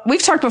about,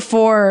 we've talked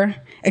before,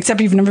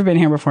 except you've never been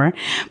here before,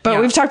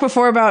 but we've talked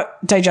before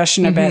about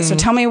digestion a bit. So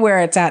tell me where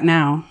it's at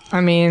now.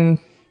 I mean,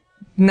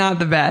 not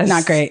the best.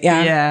 Not great.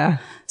 Yeah. Yeah.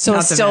 So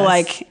it's still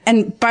like,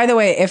 and by the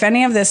way, if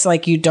any of this,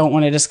 like you don't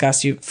want to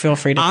discuss, you feel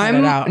free to cut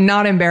it out. I'm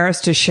not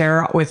embarrassed to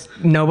share with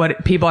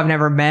people I've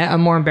never met.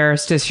 I'm more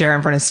embarrassed to share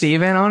in front of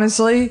Steven,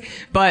 honestly.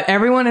 But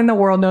everyone in the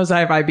world knows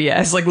I have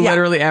IBS, like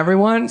literally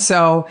everyone.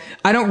 So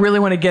I don't really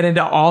want to get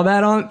into all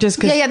that on just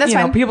because, that's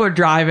fine. people are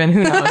driving.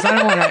 Who knows? I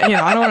don't want to,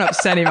 I don't want to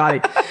upset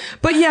anybody.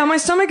 But yeah, my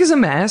stomach is a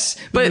mess.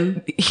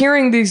 But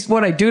hearing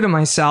what I do to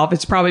myself,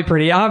 it's probably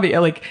pretty obvious.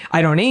 Like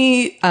I don't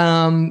eat,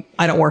 I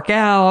don't work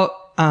out,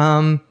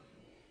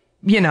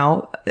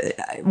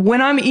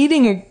 when I'm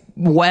eating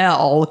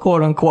well,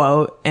 quote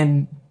unquote,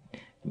 and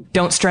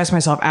don't stress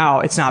myself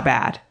out, it's not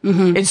bad.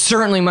 Mm-hmm. It's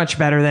certainly much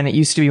better than it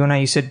used to be when I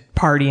used to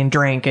party and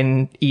drink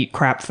and eat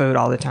crap food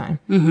all the time.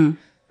 Mm-hmm.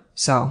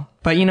 So,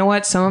 but you know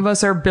what? Some of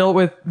us are built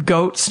with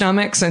goat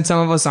stomachs and some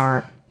of us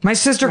aren't. My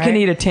sister can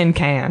eat a tin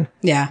can.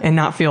 Yeah. And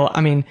not feel,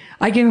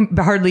 I can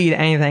hardly eat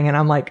anything and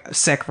I'm like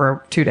sick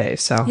for 2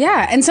 days. So.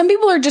 Yeah. And some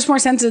people are just more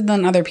sensitive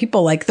than other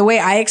people. Like the way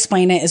I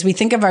explain it is we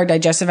think of our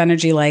digestive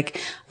energy like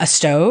a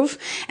stove.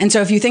 And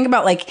so if you think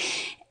about like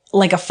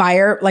a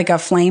fire, like a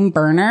flame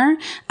burner,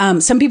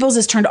 some people's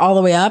is turned all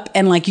the way up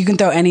and like you can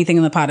throw anything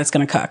in the pot, it's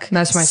going to cook.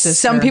 That's my sister.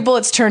 Some people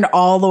it's turned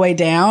all the way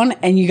down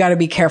and you got to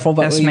be careful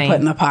about what you put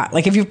in the pot.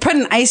 Like if you're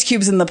putting ice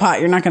cubes in the pot,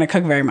 you're not going to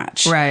cook very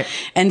much. Right.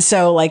 And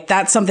so like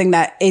that's something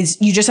that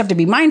is, you just have to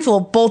be mindful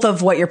of both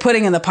of what you're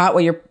putting in the pot,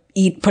 what you're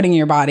putting in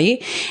your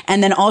body,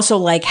 and then also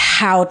like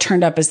how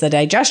turned up is the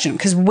digestion.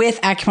 Because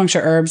with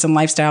acupuncture herbs and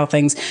lifestyle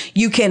things,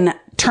 you can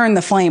turn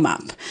the flame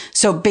up.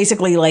 So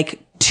basically like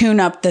tune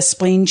up the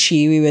spleen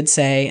chi, we would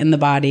say, in the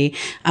body,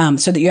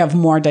 so that you have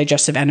more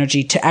digestive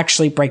energy to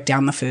actually break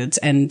down the foods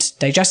and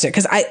digest it.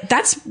 Because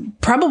that's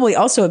probably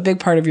also a big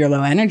part of your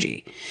low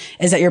energy,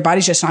 is that your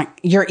body's just not,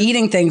 you're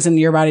eating things and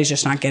your body's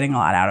just not getting a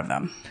lot out of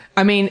them.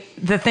 I mean,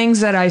 the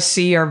things that I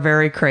see are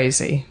very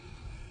crazy.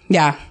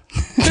 Yeah.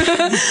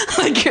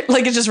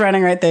 like it's just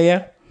running right through you.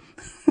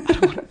 I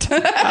don't want to talk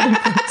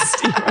about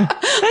Steven.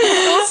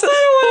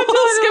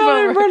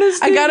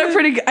 I got a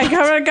pretty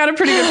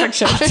good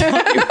picture. I'll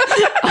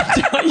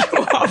tell you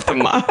off the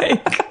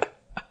mic.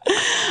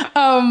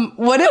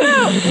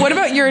 What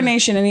about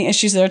urination? Any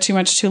issues there? Too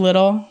much, too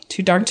little,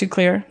 too dark, too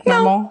clear?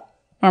 Normal?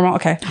 Normal,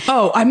 okay.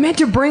 Oh, I meant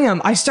to bring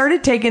them. I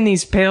started taking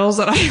these pills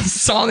that I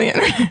saw on the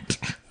internet.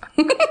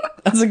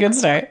 That's a good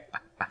start.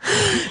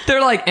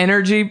 They're like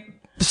energy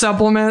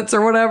supplements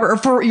or whatever, or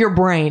for your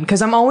brain,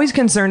 because I'm always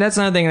concerned. That's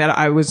another thing that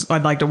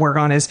I'd like to work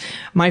on, is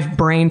my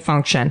brain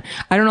function.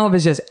 I don't know if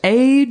it's just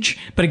age,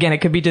 but again, it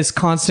could be just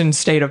constant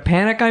state of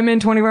panic I'm in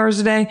 24 hours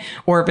a day,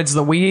 or if it's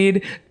the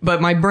weed, but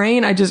my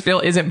brain, I just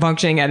feel, isn't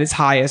functioning at its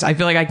highest. I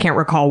feel like I can't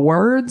recall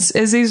words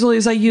as easily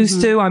as I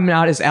used to. I'm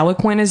not as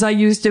eloquent as I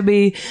used to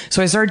be.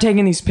 So I started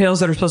taking these pills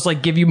that are supposed to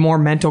like give you more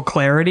mental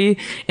clarity,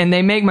 and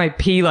they make my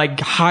pee like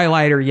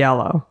highlighter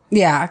yellow.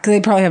 Yeah, because they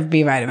probably have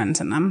B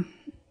vitamins in them.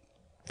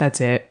 That's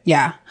it.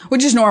 Yeah.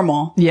 Which is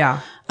normal.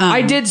 Yeah.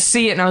 I did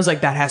see it and I was like,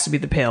 that has to be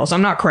the pills.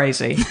 I'm not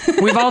crazy.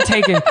 We've all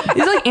taken,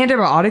 is like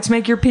antibiotics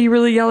make your pee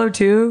really yellow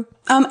too?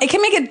 It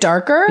can make it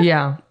darker.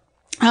 Yeah.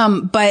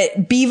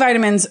 But B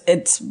vitamins,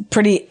 it's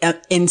pretty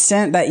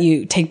instant that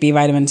you take B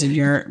vitamins and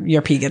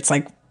your pee gets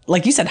like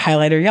you said,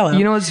 highlighter yellow.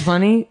 You know what's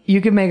funny? You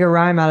could make a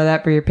rhyme out of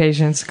that for your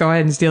patients. Go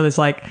ahead and steal this.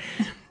 Like,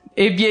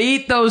 if you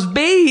eat those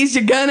bees,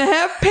 you're gonna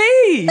have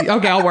pee.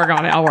 Okay, I'll work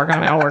on it.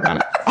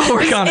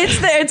 It's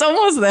there. It's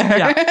almost there.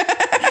 Yeah.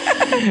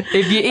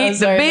 If you eat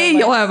the bee,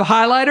 you'll have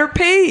highlighter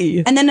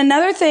pee. And then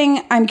another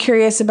thing I'm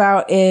curious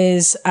about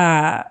is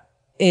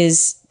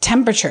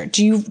temperature.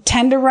 Do you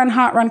tend to run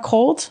hot, run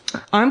cold?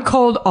 I'm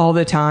cold all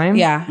the time.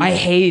 Yeah. I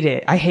hate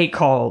it. I hate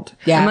cold.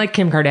 Yeah. I'm like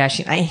Kim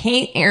Kardashian. I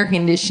hate air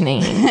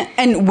conditioning.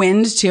 And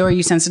wind too? Are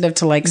you sensitive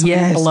to like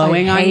something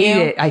blowing on you? I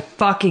hate it. I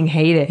fucking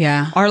hate it.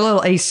 Yeah. Our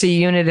little AC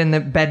unit in the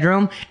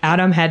bedroom,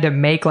 Adam had to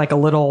make like a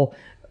little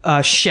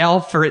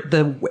shelf for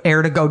the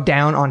air to go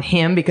down on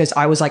him because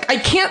I was like, I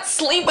can't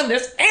sleep with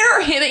this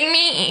air hitting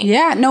me.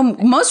 Yeah, no,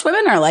 most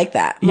women are like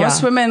that.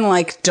 Most women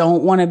like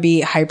don't want to be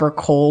hyper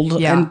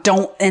cold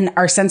and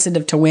are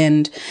sensitive to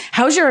wind.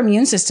 How's your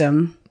immune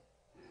system?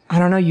 I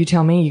don't know. You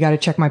tell me. You got to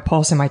check my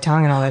pulse and my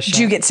tongue and all that shit.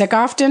 Do you get sick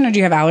often or do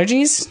you have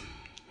allergies?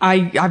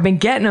 I've been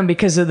getting them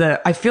because of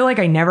I feel like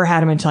I never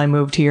had them until I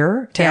moved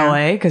here to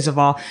LA because of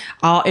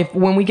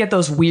when we get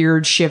those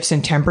weird shifts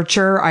in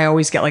temperature, I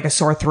always get like a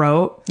sore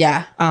throat.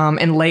 Yeah.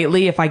 And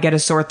lately if I get a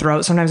sore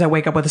throat, sometimes I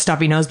wake up with a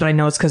stuffy nose, but I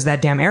know it's because of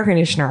that damn air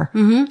conditioner.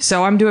 Mm-hmm.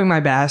 So I'm doing my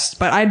best,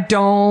 but I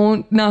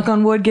don't, knock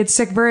on wood, get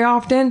sick very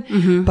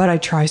often, but I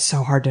try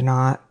so hard to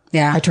not.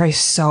 Yeah. I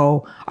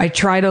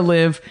try to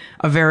live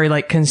a very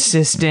like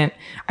consistent,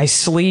 I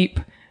sleep,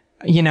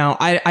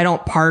 I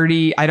don't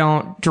party, I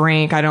don't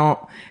drink,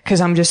 cause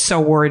I'm just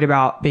so worried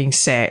about being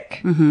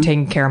sick,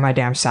 taking care of my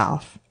damn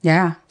self.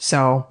 Yeah.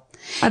 So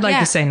I'd like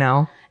to say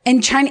no.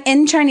 In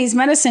Chinese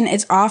medicine,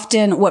 it's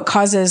often what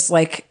causes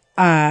like,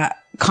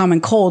 common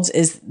colds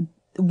is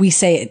we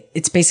say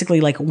it's basically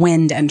like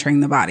wind entering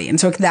the body. And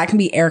so that can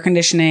be air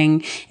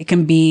conditioning. It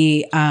can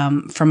be,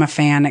 from a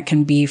fan. It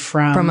can be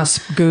from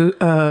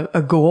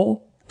a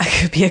ghoul. It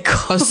could be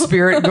a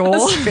spirit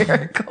ghoul. A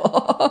spirit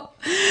ghoul.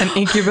 An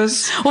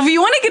incubus. Well, if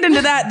you want to get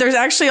into that, there's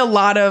actually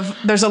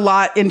there's a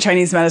lot in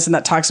Chinese medicine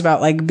that talks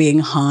about like being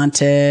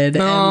haunted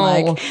and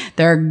like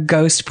there are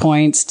ghost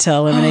points to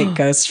eliminate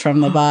ghosts from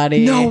the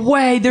body. No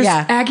way. There's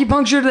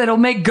acupuncture that'll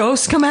make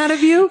ghosts come out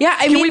of you? Yeah.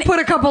 Can we put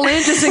a couple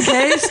in just in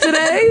case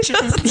today?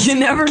 You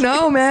never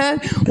know, man.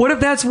 What if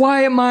that's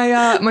why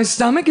my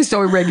stomach is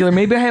so irregular?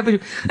 Maybe I have a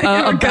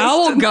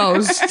bowel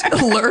ghost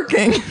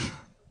lurking.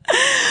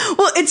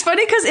 Well, it's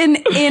funny because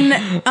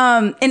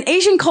in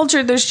Asian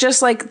culture,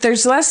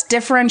 there's less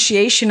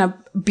differentiation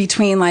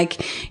between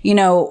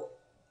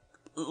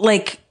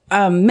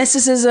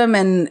mysticism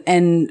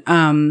and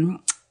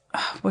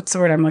what's the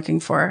word I'm looking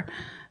for?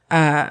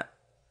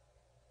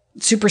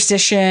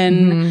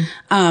 Superstition.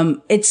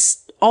 It's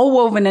all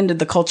woven into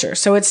the culture.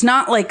 So it's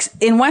not like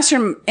in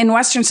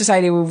Western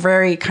society, we're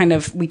very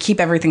we keep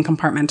everything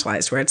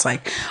compartmentalized where it's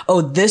like, oh,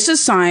 this is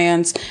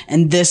science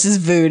and this is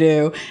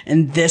voodoo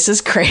and this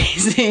is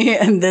crazy.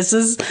 And this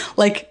is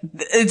like,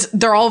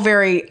 they're all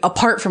very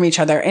apart from each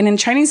other. And in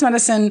Chinese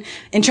medicine,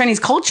 in Chinese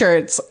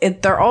culture,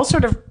 they're all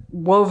sort of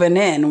woven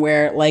in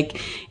where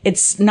like,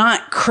 it's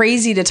not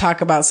crazy to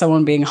talk about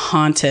someone being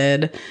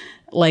haunted.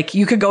 Like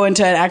you could go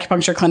into an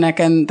acupuncture clinic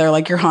and they're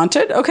like, you're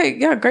haunted? Okay.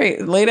 Yeah.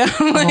 Great. Lay down.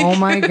 Oh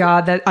my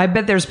God. I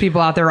bet there's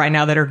people out there right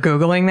now that are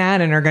Googling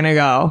that and are going to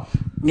go.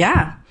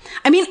 Yeah.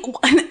 I mean,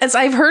 as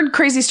I've heard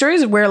crazy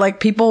stories where like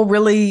people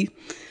really,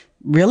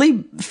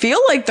 really feel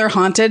like they're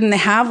haunted and they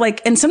have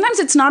like, and sometimes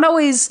it's not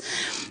always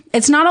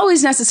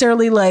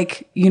necessarily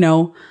like,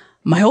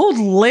 my old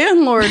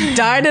landlord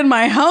died in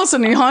my house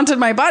and he haunted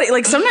my body.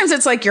 Like sometimes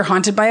it's like you're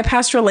haunted by a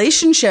past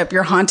relationship.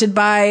 You're haunted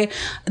by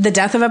the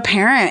death of a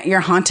parent. You're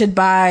haunted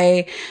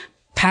by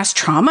past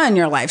trauma in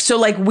your life. So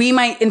like we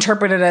might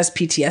interpret it as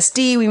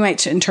PTSD. We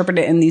might interpret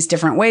it in these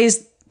different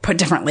ways, put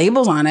different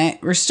labels on it.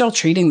 We're still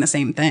treating the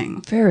same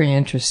thing. Very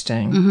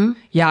interesting. Mm-hmm.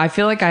 Yeah. I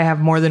feel like I have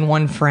more than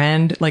one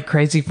friend, like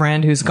crazy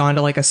friend who's gone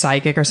to like a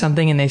psychic or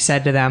something. And they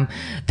said to them,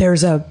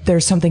 there's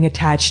something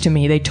attached to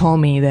me. They told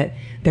me that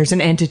there's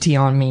an entity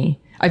on me.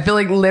 I feel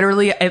like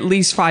literally at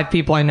least 5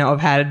 people I know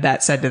have had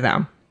that said to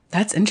them.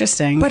 That's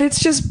interesting. But it's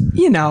just,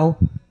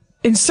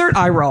 insert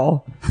eye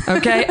roll.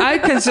 Okay. I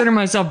consider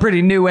myself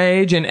pretty new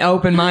age and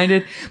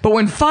open-minded. But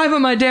when 5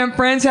 of my damn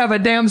friends have a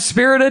damn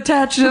spirit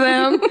attached to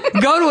them,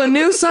 go to a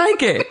new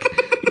psychic.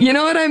 You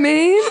know what I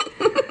mean?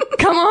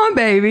 Come on,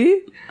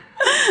 baby.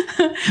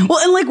 Well,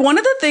 and like one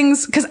of the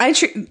things, because I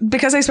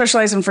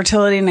specialize in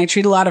fertility and I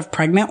treat a lot of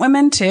pregnant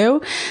women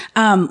too.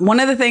 One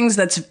of the things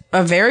that's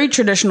a very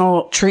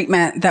traditional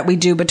treatment that we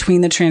do between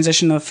the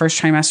transition of the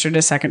first trimester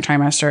to second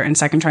trimester and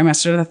second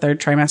trimester to the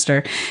third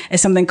trimester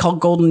is something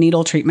called golden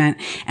needle treatment.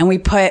 And we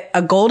put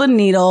a golden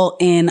needle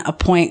in a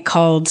point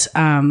called,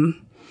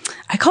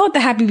 I call it the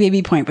happy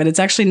baby point, but it's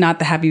actually not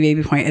the happy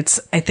baby point.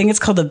 I think it's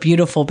called the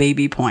beautiful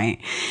baby point.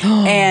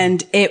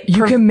 And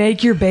you can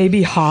make your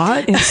baby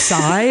hot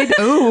inside.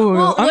 Ooh,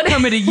 well, I'm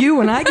coming to you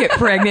when I get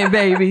pregnant,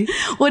 baby.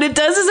 What it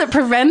does is it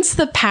prevents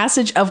the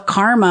passage of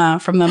karma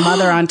from the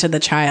mother onto the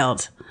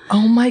child.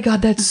 Oh my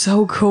God, that's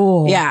so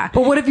cool. Yeah.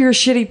 But what if you're a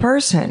shitty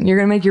person? You're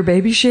going to make your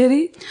baby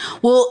shitty?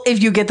 Well,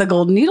 if you get the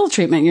golden needle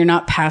treatment, you're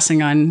not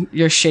passing on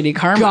your shitty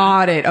karma.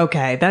 Got it.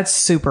 Okay. That's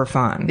super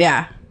fun.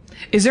 Yeah.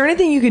 Is there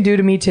anything you can do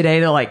to me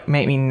today to like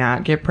make me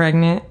not get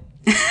pregnant?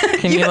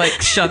 Can you like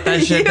shut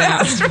that shit down? You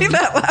asked me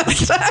that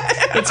last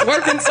time. It's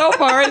working so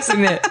far,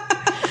 isn't it?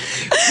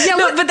 Yeah,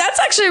 but that's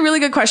actually a really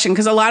good question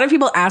because a lot of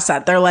people ask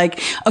that. They're like,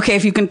 okay,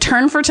 if you can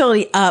turn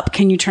fertility up,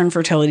 can you turn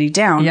fertility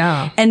down?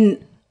 Yeah.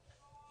 And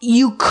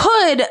you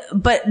could,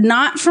 but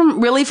not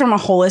from a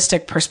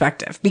holistic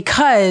perspective,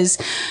 because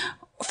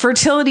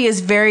fertility is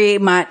very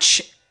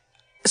much.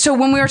 So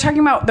when we were talking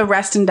about the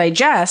rest and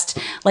digest,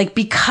 like,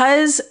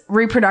 because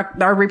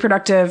our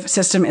reproductive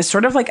system is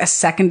sort of like a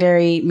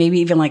secondary, maybe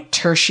even like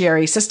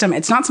tertiary system,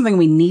 it's not something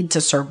we need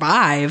to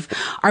survive.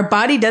 Our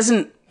body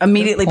doesn't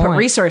immediately put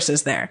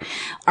resources there.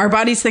 Our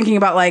body's thinking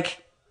about,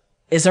 like,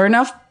 is there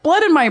enough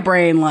blood in my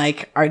brain?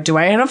 Like, do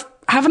I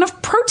have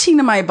enough protein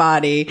in my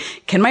body?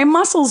 Can my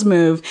muscles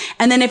move?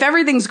 And then if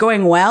everything's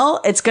going well,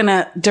 it's going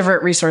to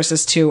divert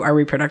resources to our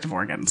reproductive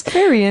organs.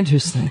 Very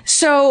interesting.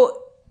 So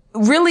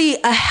really,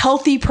 a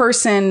healthy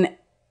person,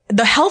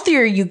 the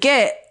healthier you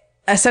get,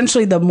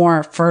 essentially the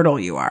more fertile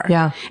you are.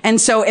 Yeah. And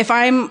so if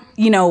I'm,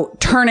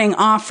 turning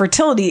off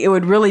fertility, it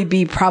would really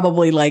be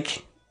probably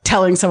like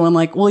telling someone,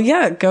 like, well,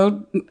 yeah,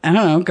 go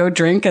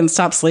drink and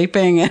stop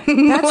sleeping.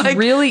 And that's like,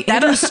 really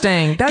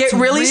interesting. That's get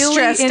really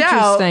stressed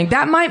out.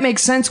 That might make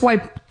sense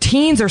why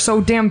teens are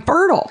so damn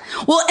fertile.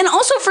 Well, and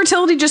also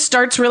fertility just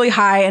starts really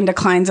high and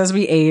declines as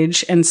we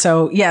age. And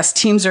so, yes,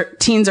 teens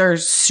are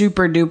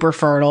super duper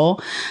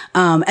fertile.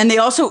 And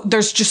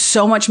there's just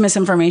so much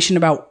misinformation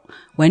about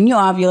when you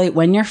ovulate,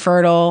 when you're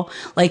fertile.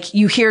 Like,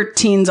 you hear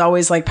teens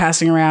always like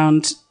passing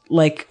around,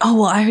 like,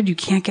 oh, well, I heard you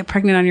can't get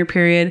pregnant on your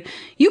period.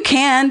 You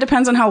can,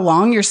 depends on how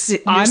long your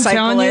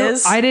cycle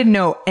is. I didn't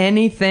know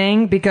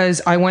anything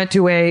because I went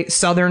to a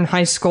Southern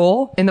high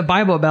school in the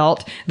Bible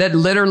Belt that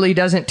literally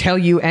doesn't tell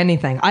you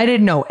anything. I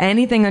didn't know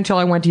anything until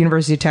I went to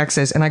University of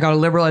Texas and I got a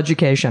liberal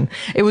education.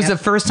 It was the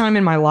first time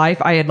in my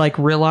life I had like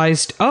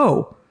realized,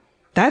 oh,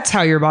 that's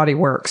how your body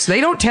works. They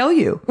don't tell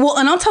you. Well,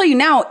 and I'll tell you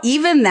now,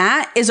 even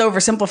that is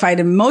oversimplified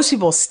and most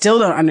people still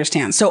don't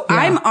understand. So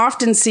I'm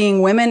often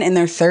seeing women in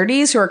their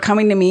 30s who are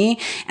coming to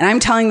me and I'm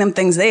telling them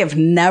things they have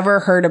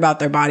never heard about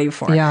their body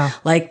before. Yeah.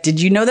 Like,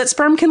 did you know that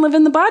sperm can live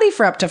in the body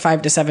for up to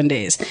 5 to 7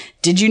 days?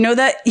 Did you know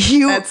that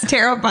That's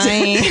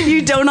terrifying.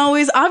 you don't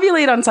always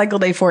ovulate on cycle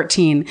day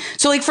 14?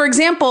 So, like, for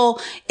example,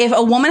 if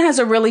a woman has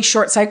a really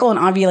short cycle and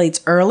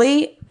ovulates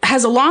early,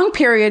 has a long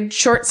period,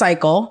 short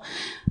cycle,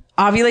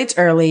 ovulates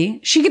early,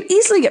 she could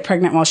easily get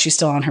pregnant while she's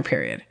still on her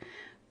period.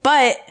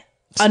 But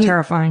it's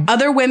terrifying.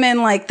 Other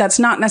women, like, that's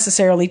not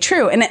necessarily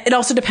true. And it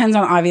also depends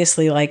on,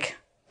 obviously, like,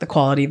 the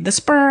quality of the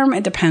sperm.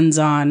 It depends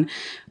on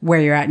where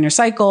you're at in your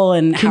cycle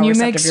and how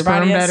receptive your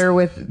body is. Can you make sperm better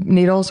with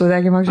needles, with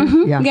acupuncture?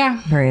 Mm-hmm.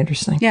 Yeah. Very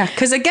interesting. Yeah.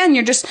 Because again,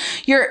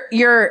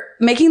 you're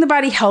making the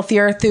body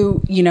healthier through,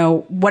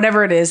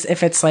 whatever it is.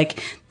 If it's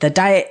like the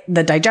diet,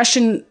 the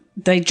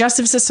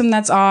digestive system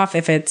that's off,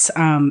 if it's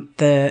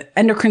the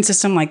endocrine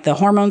system, like the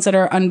hormones that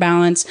are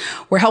unbalanced,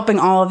 we're helping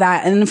all of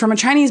that. And then from a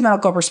Chinese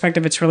medical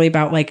perspective, it's really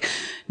about like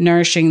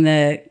nourishing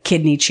the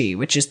kidney qi,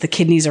 which is the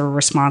kidneys are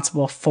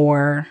responsible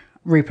for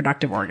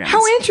reproductive organs.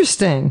 How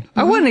interesting. Mm-hmm.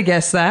 I wouldn't have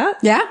guessed that.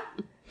 Yeah.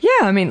 Yeah,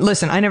 I mean,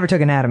 listen, I never took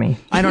anatomy.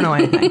 I don't know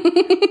anything,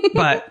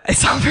 but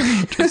it's all very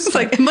interesting. It's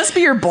like, it must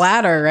be your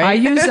bladder, right? I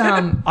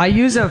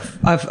use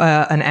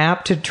an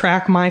app to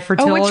track my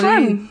fertility. Oh, which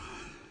one?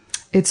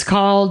 It's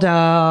called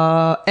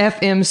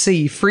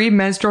FMC, Free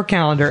Menstrual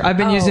Calendar. I've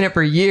been using it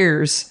for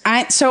years.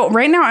 So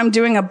right now I'm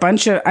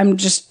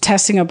just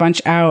testing a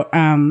bunch out.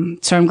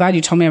 So I'm glad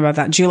you told me about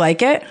that. Do you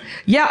like it?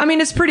 Yeah, I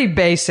mean, it's pretty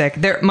basic.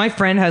 My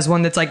friend has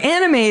one that's like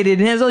animated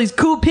and has all these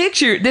cool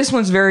pictures. This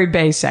one's very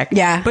basic.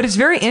 Yeah. But it's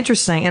very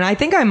interesting. And I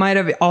think I might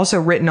have also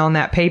written on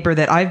that paper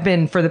that I've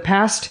been, for the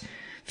past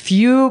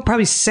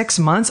probably 6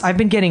 months, I've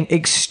been getting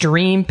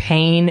extreme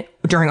pain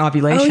during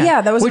ovulation. Oh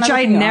yeah, that was which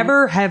I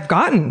never have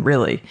gotten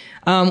really.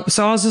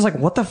 So I was just like,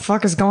 what the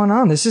fuck is going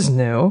on? This is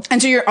new. And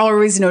so you're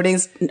always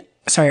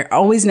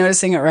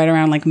noticing it right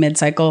around like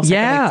mid-cycle,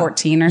 like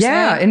 14 or so.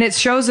 Yeah, and it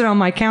shows it on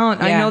my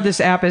calendar. Yeah. I know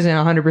this app isn't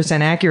 100%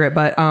 accurate,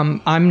 but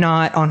I'm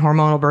not on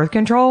hormonal birth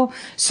control,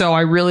 so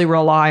I really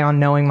rely on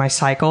knowing my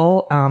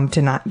cycle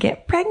to not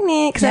get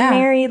pregnant because I'm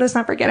married. Let's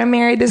not forget I'm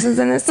married. This is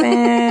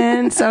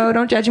innocent, so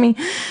don't judge me.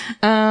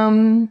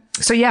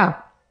 So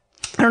yeah,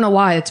 I don't know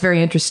why. It's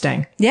very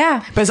interesting.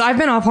 Yeah. Because I've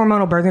been off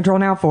hormonal birth control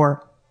now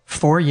for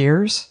 4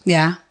 years.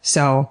 Yeah.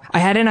 So I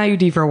had an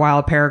IUD for a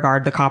while,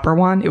 Paragard, the copper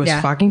one. It was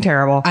fucking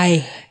terrible.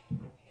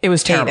 It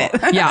was terrible.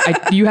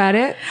 Yeah. You had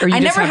it? Or you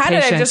I just never had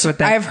had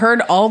it. I've heard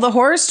all the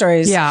horror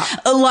stories. Yeah.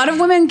 A lot of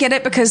women get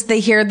it because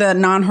they hear the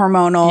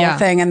non-hormonal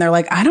thing and they're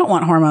like, I don't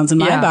want hormones in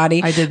my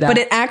body. I did that. But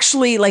it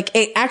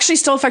actually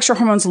still affects your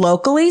hormones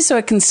locally. So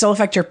it can still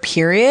affect your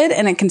period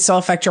and it can still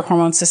affect your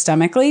hormones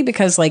systemically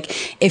because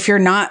like if you're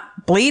not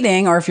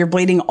bleeding or if you're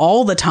bleeding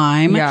all the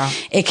time,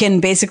 it can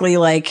basically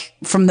like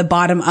from the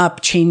bottom up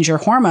change your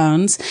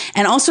hormones.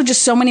 And also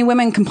just so many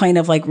women complain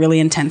of like really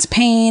intense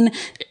pain,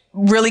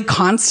 really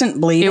constant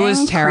bleeding. It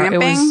was terrible.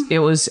 Cramping. It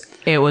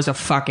was a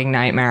fucking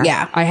nightmare.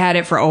 Yeah. I had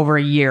it for over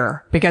a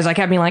year because I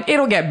kept being like,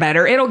 it'll get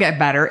better. It'll get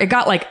better. It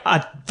got like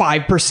a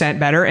 5%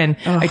 better. And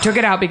I took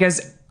it out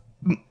because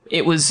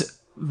it was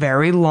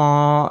very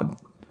long.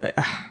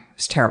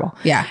 It's terrible.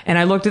 Yeah. And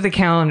I looked at the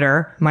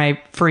calendar,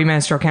 my free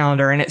menstrual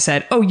calendar, and it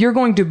said, oh, you're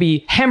going to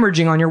be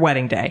hemorrhaging on your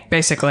wedding day,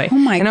 basically. Oh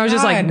my God. And I was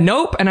just like,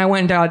 nope. And I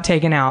went and got it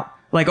taken out.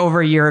 like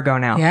over a year ago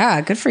now.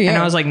 Yeah, good for you. And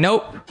I was like,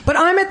 nope. But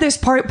I'm at this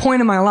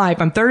point in my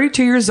life. I'm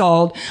 32 years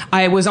old.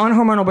 I was on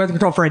hormonal birth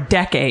control for a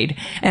decade.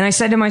 And I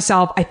said to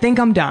myself, I think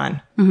I'm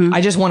done.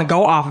 I just want to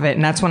go off of it.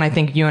 And that's when I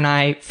think you and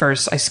I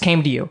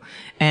came to you.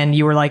 And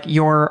you were like,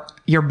 your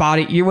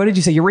body, what did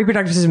you say? Your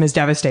reproductive system is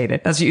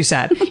devastated. That's what you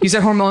said. You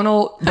said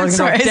hormonal birth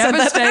control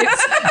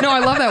devastates. No, I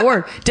love that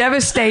word.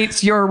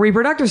 Devastates your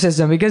reproductive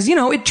system because,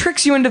 it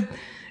tricks you into...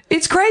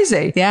 It's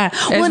crazy. Yeah.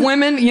 As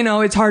women,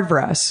 it's hard for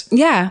us.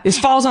 Yeah. It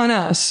falls on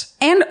us.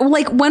 And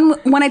like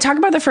when I talk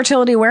about the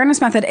fertility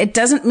awareness method, it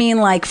doesn't mean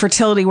like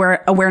fertility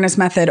awareness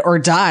method or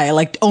die,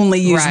 like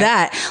only use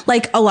that.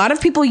 Like a lot of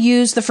people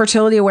use the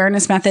fertility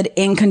awareness method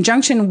in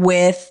conjunction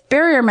with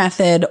barrier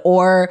method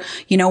or,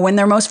 when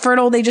they're most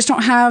fertile, they just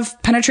don't have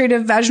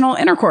penetrative vaginal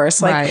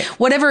intercourse. Like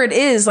whatever it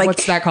is, like.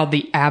 What's that called?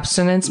 The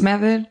abstinence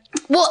method?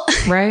 Well.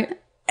 Right?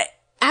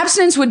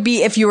 Abstinence would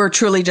be if you were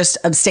truly just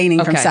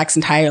abstaining from sex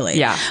entirely.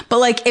 Yeah. But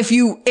like if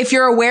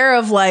you're aware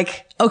of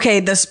like,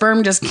 okay, the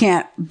sperm just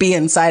can't be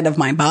inside of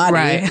my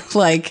body,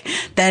 like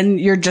then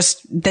you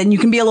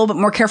can be a little bit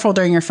more careful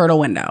during your fertile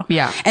window.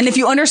 Yeah. And if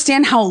you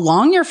understand how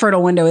long your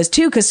fertile window is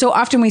too, because so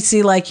often we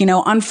see like,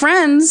 on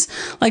Friends,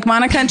 like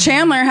Monica and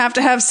Chandler have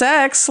to have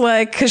sex,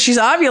 like, cause she's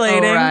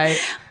ovulating. Oh, right.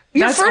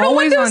 Your fertile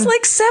window is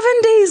like 7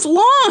 days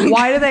long.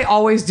 Why do they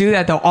always do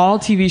that though? All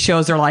TV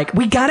shows are like,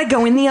 we gotta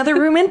go in the other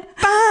room and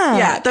find.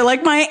 Yeah, they're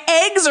like, my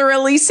eggs are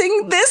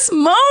releasing this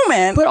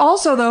moment. But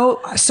also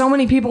though, so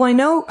many people I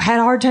know had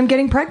a hard time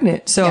getting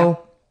pregnant. So... Yeah.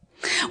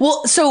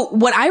 Well, so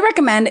what I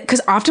recommend,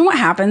 because often what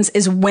happens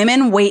is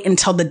women wait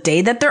until the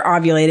day that they're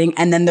ovulating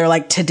and then they're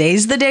like,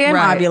 today's the day I'm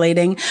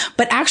ovulating.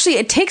 But actually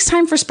it takes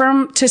time for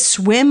sperm to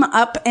swim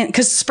up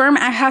because sperm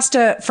has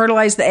to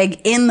fertilize the egg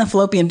in the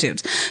fallopian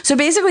tubes. So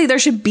basically there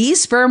should be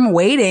sperm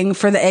waiting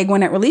for the egg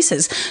when it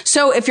releases.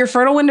 So if your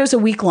fertile window is a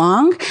week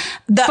long,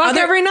 fuck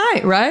every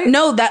night, right?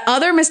 No, that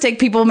other mistake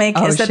people make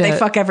is that they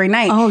fuck every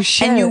night. Oh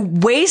shit. And you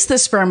waste the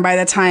sperm by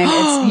the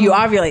time you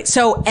ovulate.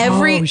 So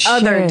every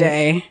other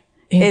day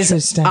is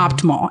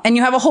optimal. And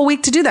you have a whole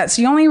week to do that.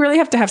 So you only really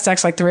have to have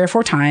sex like 3 or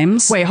 4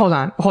 times. Wait, hold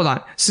on.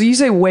 So you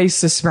say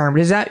waste the sperm.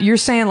 Is that, you're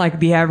saying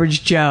like the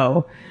average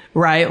Joe,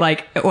 right?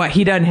 Like what,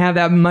 he doesn't have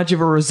that much of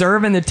a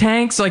reserve in the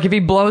tank. So like if he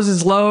blows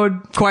his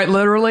load quite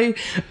literally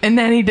and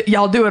then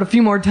y'all do it a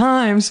few more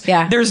times.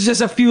 There's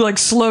just a few like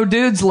slow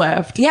dudes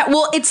left. Yeah.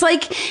 Well, it's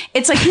like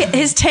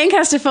his tank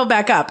has to fill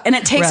back up and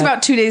it takes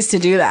about 2 days to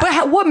do that.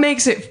 But what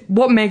makes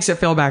it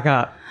fill back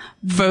up?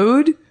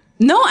 Food?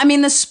 No, I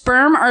mean, the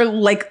sperm are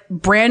like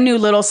brand new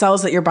little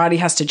cells that your body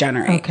has to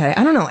generate. Okay.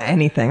 I don't know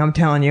anything. I'm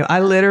telling you.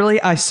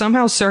 I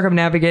somehow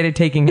circumnavigated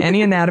taking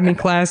any anatomy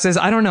classes.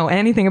 I don't know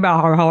anything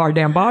about how our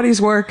damn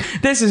bodies work.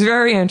 This is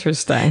very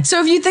interesting.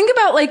 So if you think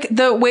about like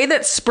the way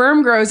that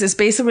sperm grows is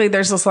basically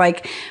there's this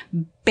like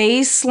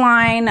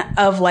baseline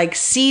of like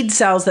seed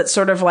cells that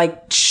sort of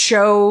like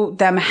show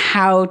them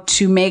how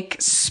to make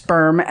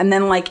sperm. And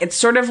then like, it's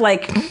sort of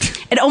like,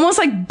 it almost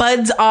like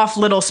buds off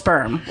little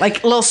sperm,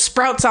 like little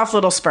sprouts off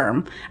little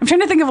sperm. I'm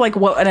trying to think of like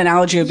what an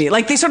analogy would be.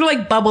 Like they sort of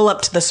like bubble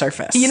up to the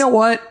surface. You know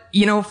what?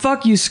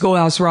 Fuck you,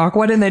 Schoolhouse Rock.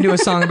 Why didn't they do a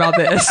song about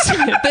this?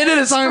 If they did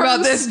a song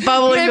about this,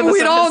 maybe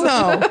we'd all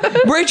know.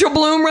 Rachel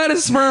Bloom wrote a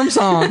sperm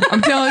song.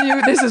 I'm telling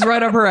you, this is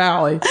right up her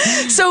alley.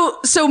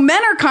 So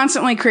men are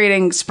constantly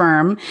creating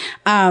sperm,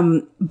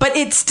 but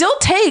it still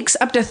takes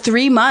up to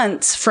 3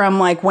 months from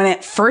like when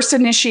it first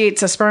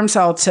initiates a sperm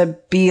cell to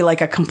be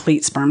like a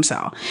complete sperm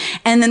cell.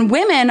 And then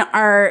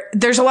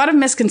there's a lot of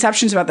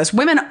misconceptions about this.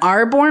 Women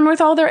are born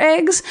with all their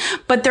eggs,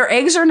 but their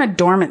eggs are in a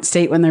dormant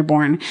state when they're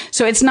born.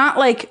 So it's not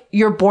like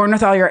you're born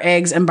with all your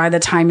eggs and by the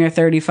time you're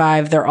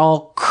 35, they're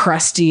all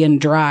crusty and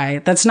dry.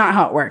 That's not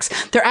how it works.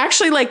 They're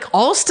actually like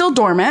all still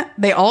dormant.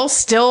 They all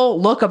still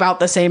look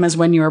about the same as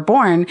when you were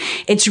born.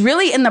 It's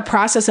really in the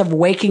process of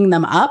waking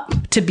them up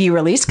to be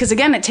released. Because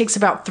again, it takes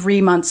about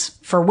 3 months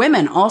for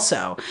women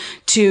also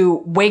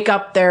to wake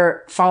up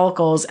their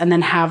follicles and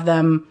then have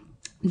them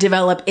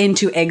develop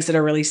into eggs that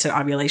are released at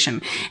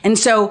ovulation. And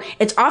so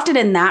it's often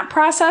in that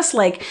process,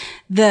 like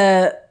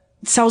the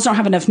cells don't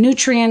have enough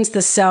nutrients.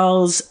 The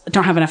cells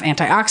don't have enough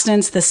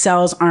antioxidants. The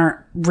cells aren't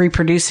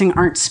reproducing,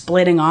 aren't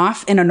splitting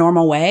off in a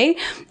normal way.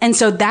 And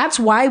so that's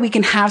why we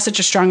can have such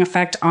a strong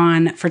effect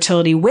on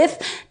fertility with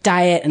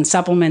diet and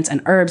supplements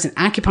and herbs and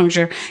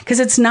acupuncture. Because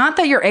it's not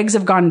that your eggs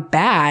have gone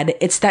bad.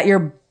 It's that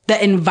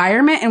the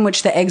environment in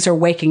which the eggs are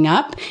waking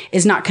up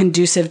is not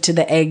conducive to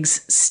the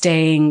eggs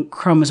staying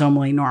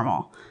chromosomally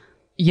normal.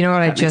 You know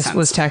what I just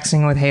was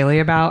texting with Haley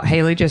about?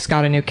 Haley just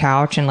got a new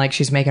couch and like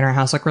she's making her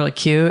house look really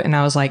cute. And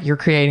I was like, you're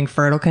creating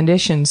fertile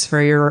conditions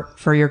for your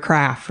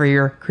craft, for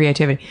your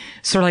creativity.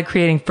 Sort of like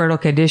creating fertile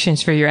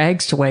conditions for your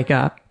eggs to wake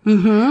up.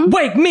 Mm-hmm.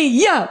 Wake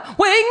me up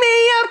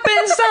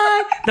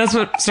inside. That's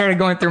what started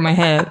going through my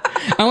head.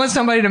 I want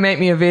somebody to make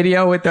me a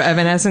video with the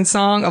Evanescence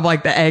song of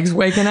like the eggs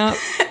waking up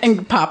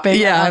and popping.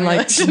 Yeah. And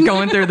like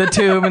going through the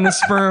tube and the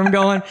sperm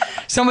going.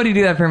 Somebody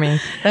do that for me.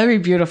 That'd be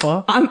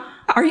beautiful.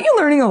 Are you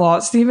learning a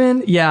lot,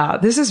 Stephen? Yeah,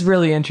 this is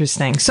really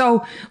interesting.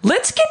 So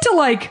let's get to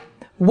like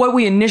what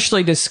we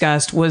initially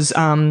discussed was,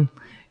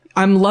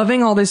 I'm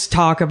loving all this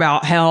talk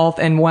about health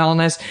and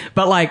wellness,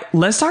 but like,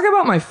 let's talk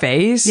about my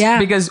face. Yeah.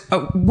 Because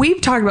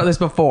we've talked about this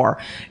before.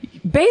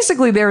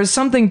 Basically, there is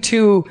something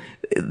to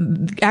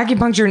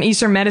acupuncture and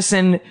Eastern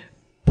medicine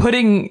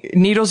putting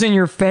needles in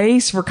your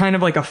face for kind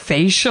of like a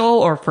facial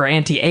or for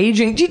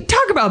anti-aging.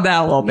 Talk about that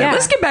a little bit. Yeah.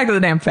 Let's get back to the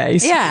damn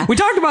face. Yeah. We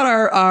talked about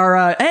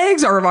our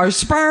eggs, our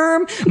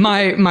sperm,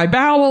 my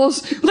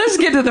bowels. Let's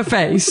get to the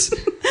face.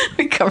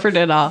 We covered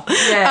it all.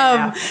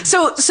 Yeah.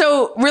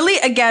 So really,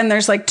 again,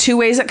 there's like two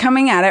ways of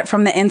coming at it,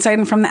 from the inside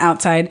and from the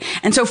outside.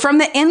 And so from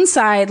the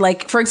inside,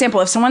 like, for example,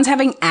 if someone's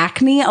having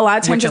acne, a lot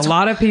of times Which a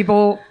lot of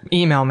people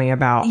email me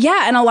about.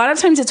 Yeah, and a lot of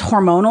times it's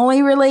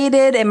hormonally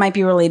related. It might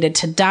be related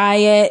to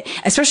diet,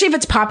 especially if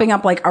it's popping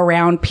up like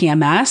around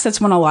PMS.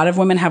 That's when a lot of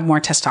women have more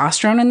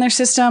testosterone in their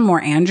system,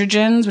 more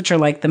androgens, which are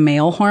like the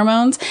male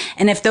hormones.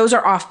 And if those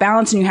are off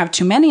balance and you have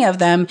too many of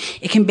them,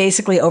 it can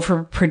basically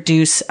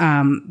overproduce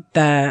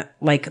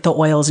the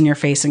oils in your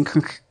face and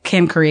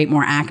can create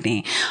more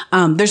acne.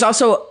 There's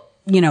also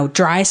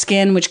dry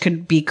skin, which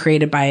could be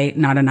created by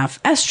not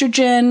enough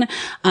estrogen.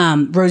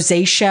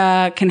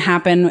 Rosacea can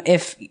happen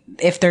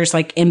if there's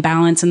like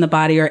imbalance in the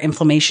body or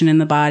inflammation in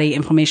the body,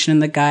 inflammation in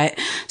the gut.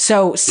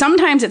 So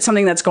sometimes it's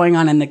something that's going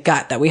on in the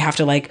gut that we have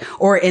to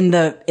or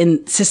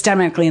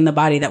systemically in the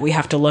body that we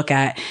have to look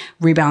at,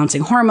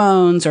 rebalancing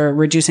hormones or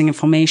reducing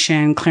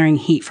inflammation, clearing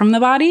heat from the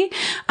body.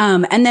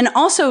 And then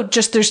also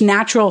just there's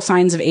natural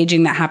signs of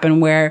aging that happen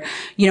where,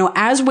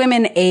 as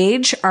women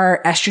age, our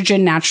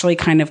estrogen naturally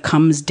kind of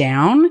comes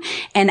down.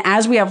 And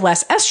as we have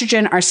less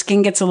estrogen, our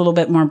skin gets a little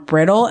bit more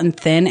brittle and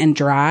thin and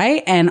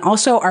dry. And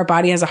also our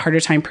body has a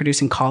harder time producing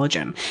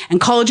collagen.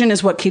 And collagen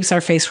is what keeps our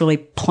face really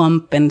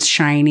plump and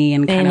shiny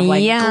and kind of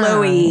like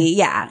glowy.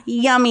 Yeah.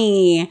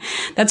 Yummy.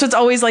 That's what's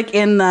always like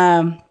in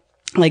the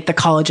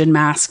collagen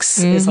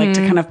masks is like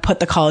to kind of put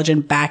the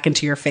collagen back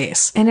into your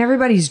face. And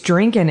everybody's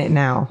drinking it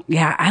now.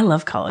 Yeah. I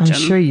love collagen. I'm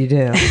sure you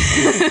do.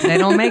 They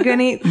don't make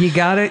any, you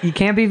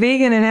can't be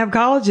vegan and have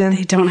collagen.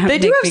 They don't have, they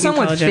do have some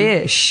collagen. with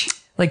fish.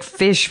 Like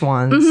fish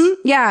ones.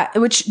 Mm-hmm. Yeah.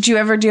 Do you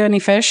ever do any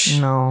fish?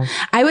 No.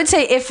 I would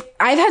say if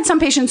I've had some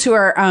patients who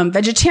are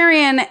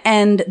vegetarian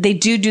and they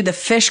do the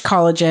fish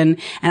collagen,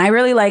 and I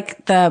really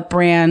like the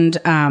brand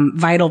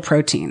Vital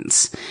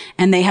Proteins,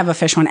 and they have a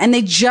fish one, and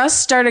they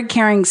just started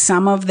carrying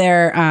some of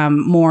their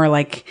more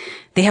like,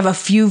 they have a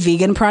few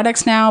vegan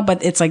products now,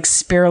 but it's like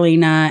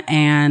spirulina,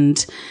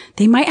 and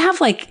they might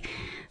have like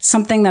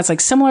something that's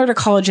like similar to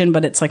collagen,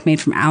 but it's like made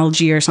from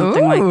algae or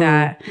something like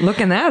that.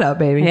 Looking that up,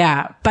 baby.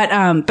 Yeah. But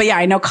yeah,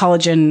 I know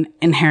collagen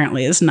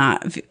inherently is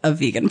not a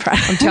vegan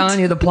product. I'm telling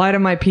you, the plight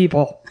of my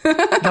people.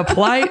 The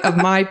plight of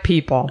my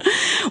people.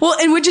 Well,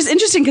 and which is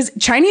interesting because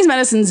Chinese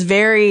medicine's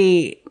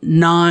very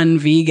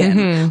non-vegan.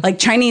 Mm-hmm. Like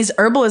Chinese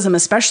herbalism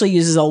especially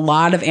uses a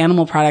lot of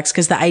animal products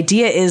because the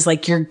idea is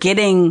like you're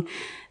getting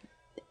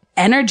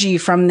energy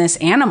from this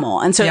animal.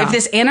 And so if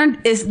this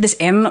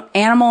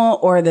animal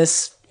or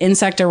this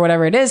insect or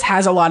whatever it is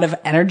has a lot of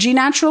energy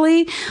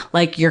naturally,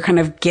 like you're kind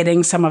of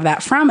getting some of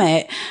that from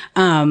it.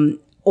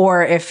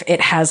 Or if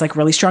it has like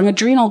really strong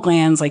adrenal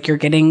glands, like you're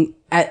getting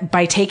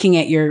by taking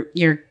it,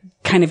 you're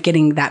kind of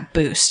getting that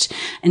boost.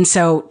 And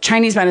so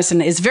Chinese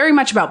medicine is very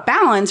much about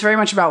balance, very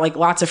much about like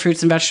lots of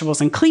fruits and vegetables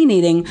and clean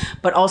eating,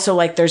 but also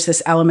like there's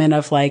this element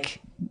of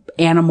like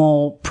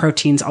animal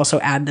proteins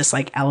also add this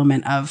like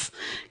element of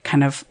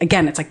kind of,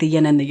 again, it's like the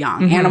yin and the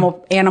yang.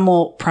 Mm-hmm.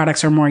 Animal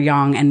products are more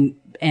yang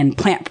and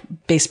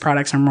plant-based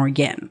products are more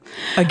yin.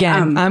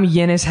 Again, I'm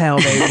yin as hell,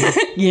 baby.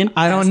 Yin.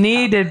 I don't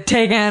need to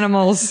take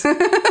animals.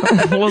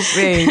 We'll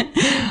see.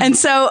 And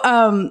so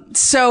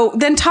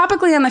then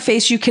topically on the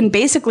face, you can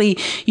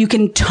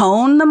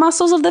tone the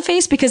muscles of the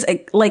face because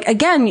like,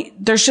 again,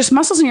 there's just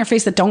muscles in your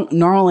face that don't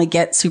normally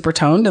get super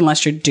toned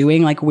unless you're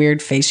doing like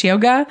weird face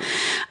yoga.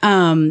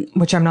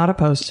 Which I'm not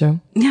opposed to.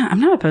 Yeah, I'm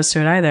not opposed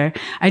to it either.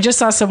 I just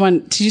saw someone,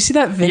 did you see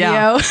that video?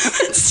 Yeah.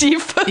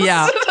 Steve posted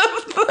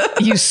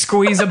You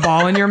squeeze a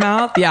ball in your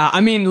mouth? Yeah.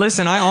 I mean,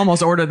 listen, I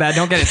almost ordered that.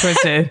 Don't get it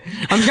twisted.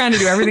 I'm trying to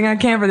do everything I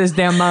can for this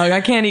damn mug.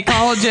 I can't eat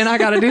collagen. I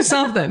got to do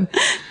something.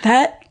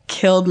 That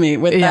killed me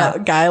with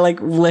that guy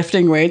like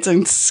lifting weights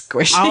and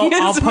squishing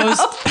I'll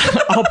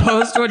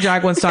post what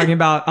Jacqueline's talking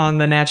about on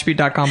the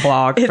natchbeat.com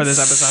blog for this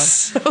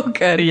episode. So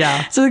good.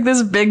 Yeah. So like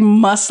this big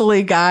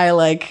muscly guy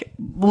like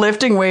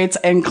lifting weights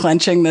and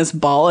clenching this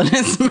ball in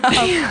his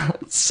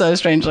mouth. It's so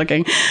strange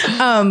looking.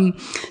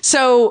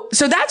 So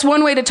that's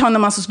one way to tone the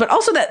muscles, but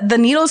also that the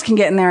needles can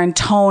get in there and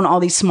tone all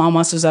these small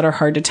muscles that are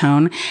hard to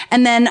tone.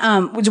 And then,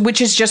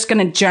 which is just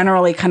going to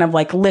generally kind of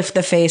like lift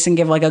the face and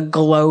give like a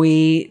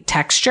glowy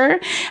texture.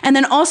 And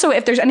then also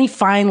if there's any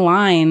fine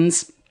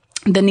lines,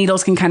 the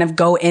needles can kind of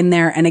go in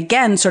there and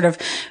again, sort of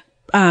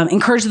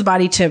encourage the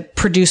body to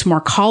produce more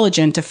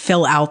collagen to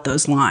fill out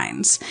those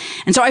lines.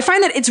 And so I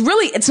find that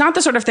it's not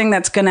the sort of thing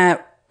that's going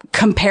to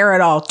compare it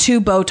all to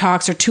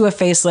Botox or to a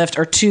facelift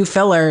or to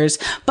fillers.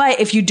 But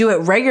if you do it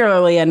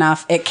regularly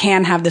enough, it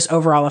can have this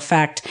overall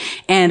effect.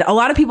 And a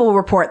lot of people will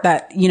report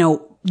that,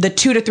 the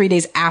 2 to 3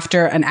 days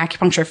after an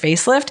acupuncture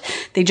facelift,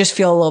 they just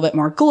feel a little bit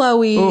more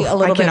glowy, a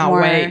little bit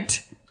more. I cannot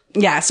wait.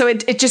 Yeah. So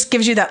it just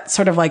gives you that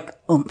sort of like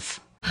oomph.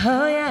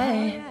 Oh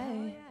yeah.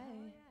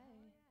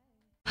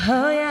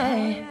 Oh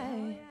yeah.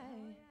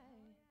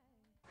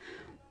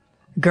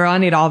 Girl, I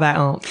need all that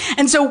oomph.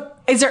 And so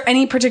is there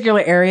any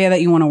particular area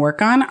that you want to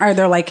work on? Are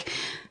there like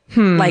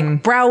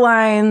brow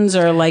lines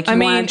or like you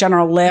want a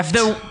general lift?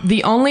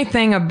 The only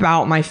thing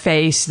about my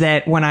face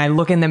that when I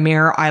look in the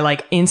mirror, I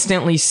like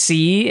instantly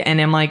see and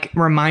am like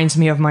reminds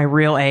me of my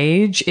real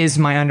age is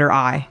my under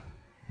eye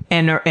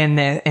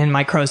and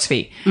my crow's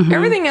feet.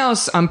 Everything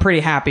else I'm pretty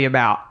happy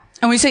about.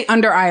 And when you say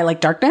under eye, like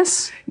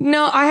darkness?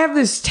 No, I have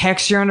this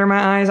texture under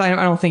my eyes. I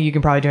don't think you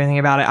can probably do anything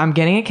about it. I'm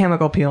getting a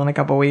chemical peel in a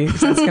couple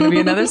weeks. That's going to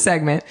be another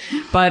segment.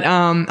 But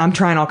I'm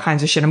trying all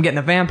kinds of shit. I'm getting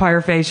the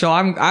vampire facial.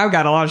 I've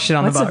got a lot of shit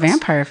on the books. What's a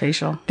vampire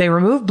facial? They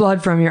remove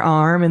blood from your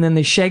arm and then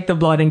they shake the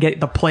blood and get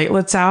the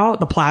platelets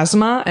out, the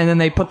plasma, and then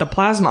they put the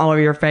plasma all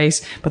over your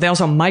face. But they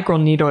also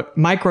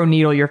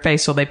microneedle your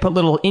face. So they put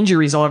little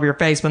injuries all over your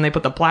face when they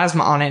put the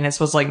plasma on it, and it's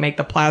supposed to like make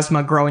the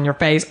plasma grow in your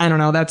face. I don't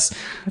know. That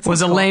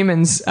was a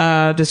layman's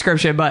description,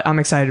 but I'm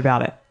excited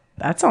about it.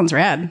 That sounds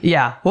rad.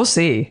 Yeah, we'll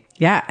see.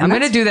 Yeah. I'm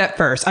going to do that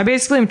first. I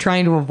basically am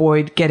trying to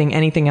avoid getting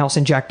anything else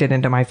injected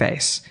into my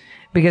face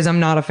because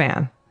I'm not a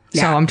fan.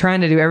 So I'm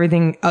trying to do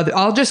everything other.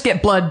 I'll just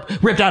get blood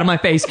ripped out of my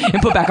face and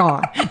put back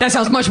on. That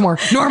sounds much more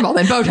normal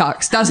than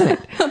Botox, doesn't it?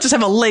 I'll just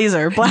have a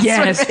laser blast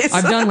my face.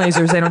 I've done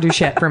lasers. They don't do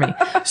shit for me.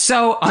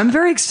 So I'm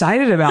very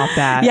excited about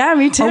that. Yeah,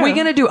 me too. Are we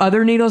going to do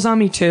other needles on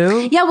me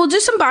too? Yeah, we'll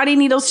do some body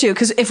needles too.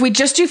 Because if we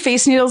just do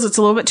face needles, it's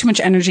a little bit too much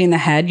energy in the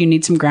head. You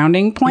need some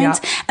grounding points.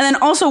 Yeah. And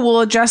then also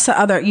we'll address the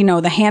other,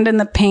 the hand and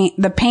the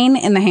pain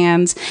in the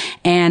hands.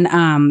 And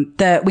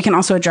we can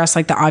also address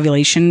like the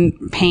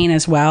ovulation pain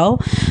as well.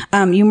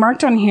 You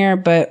marked on here,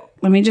 but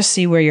let me just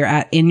see where you're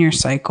at in your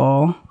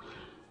cycle.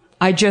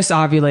 I just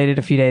ovulated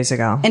a few days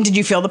ago. And did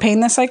you feel the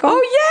pain this cycle?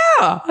 Oh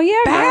yeah. Oh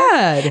yeah.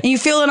 Bad. And you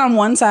feel it on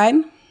one side?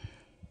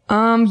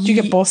 Did you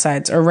get both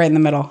sides or right in the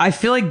middle? I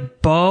feel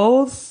like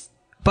both.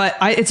 But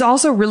it's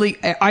also really,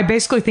 I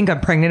basically think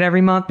I'm pregnant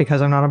every month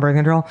because I'm not on birth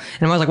control.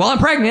 And I was like, well, I'm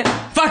pregnant.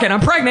 Fuck it. I'm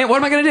pregnant. What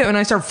am I going to do? And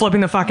I start flipping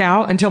the fuck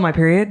out until my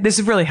period. This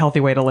is a really healthy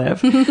way to live.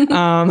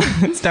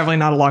 It's definitely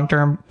not a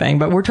long-term thing,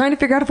 but we're trying to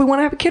figure out if we want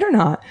to have a kid or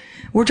not.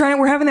 We're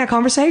having that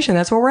conversation.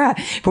 That's where we're at.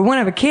 If we want to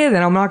have a kid,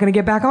 then I'm not going to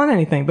get back on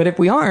anything. But if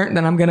we aren't,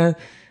 then I'm going to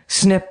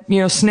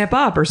snip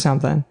up or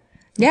something.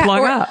 Yeah.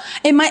 Plug up.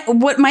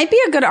 What might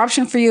be a good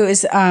option for you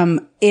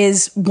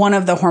is one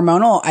of the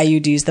hormonal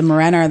IUDs, the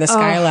Mirena or the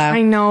Skylab.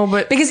 I know,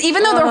 but because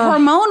even though they're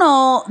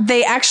hormonal,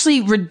 they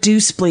actually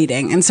reduce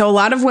bleeding. And so a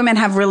lot of women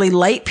have really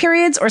light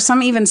periods or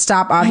some even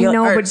stop ovulating. I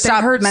know, but they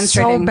hurt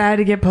so bad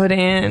to get put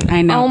in.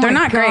 I know. Oh they're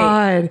not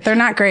God. great. They're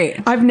not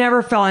great. I've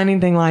never felt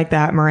anything like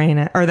that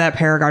Mirena or that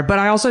Paragard, but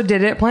I also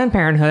did it at Planned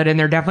Parenthood and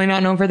they're definitely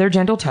not known for their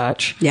gentle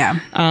touch. Yeah.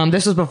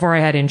 This was before I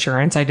had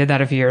insurance. I did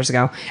that a few years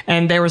ago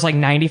and there was like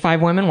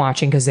 95 women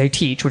watching because they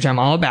teach, which I'm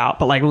all about,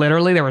 but like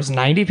literally there was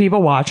 90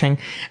 people watching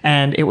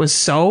and it was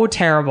so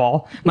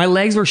terrible. My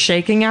legs were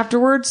shaking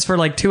afterwards for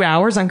like 2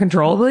 hours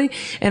uncontrollably.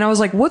 And I was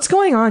like, what's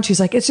going on? She's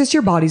like, it's just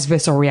your body's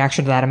visceral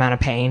reaction to that amount of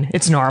pain.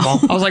 It's normal.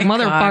 I was like,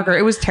 motherfucker, God.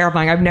 It was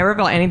terrifying. I've never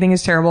felt anything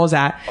as terrible as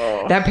that.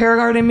 That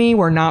Paragard and me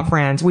were not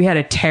friends. We had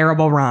a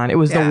terrible run. It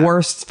was the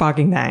worst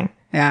fucking thing.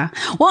 Yeah.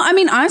 Well, I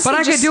mean, honestly, but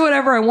I could do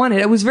whatever I wanted.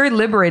 It was very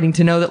liberating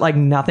to know that like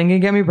nothing can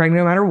get me pregnant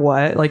no matter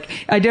what. Like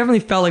I definitely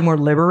felt like more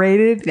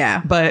liberated.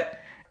 Yeah. But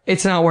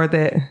it's not worth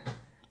it.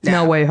 Yeah.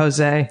 No way,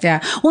 Jose.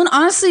 Yeah. Well, and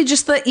honestly,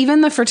 just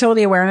even the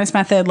fertility awareness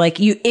method, like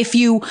if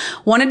you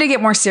wanted to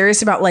get more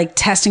serious about like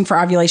testing for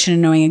ovulation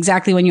and knowing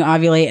exactly when you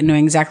ovulate and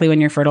knowing exactly when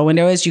your fertile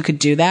window is, you could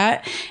do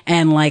that.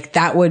 And like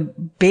that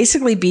would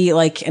basically be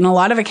like in a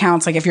lot of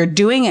accounts, like if you're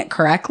doing it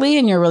correctly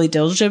and you're really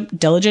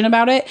diligent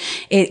about it,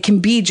 it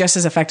can be just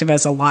as effective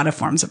as a lot of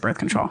forms of birth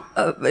control.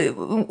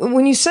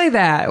 When you say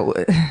that,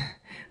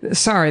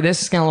 sorry,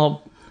 this is getting a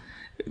little,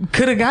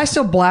 could a guy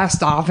still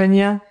blast off in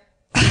you?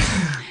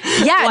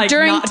 Yeah, like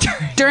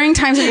during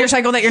times of your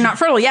cycle that you're not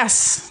fertile.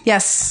 Yes.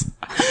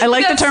 I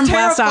like the term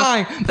blast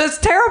off. That's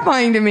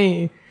terrifying to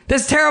me.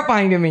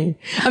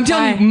 I'm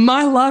telling you,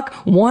 my luck,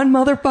 one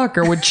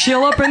motherfucker would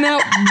chill up in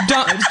that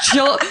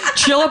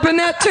chill up in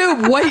that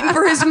tube, waiting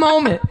for his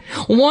moment.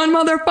 One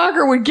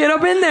motherfucker would get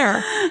up in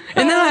there,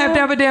 and then I have to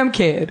have a damn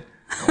kid.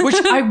 Which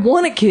I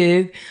want a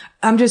kid.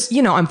 I'm just,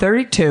 I'm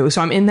 32,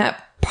 so I'm in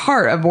that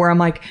part of where I'm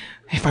like,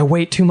 if I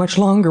wait too much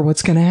longer,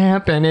 what's going to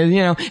happen?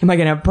 Am I going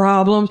to have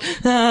problems?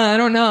 I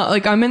don't know.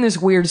 Like, I'm in this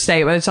weird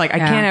state, but it's like, I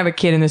can't have a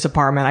kid in this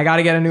apartment. I got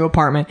to get a new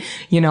apartment.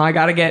 I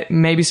got to get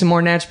maybe some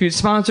more Natch Butte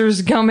sponsors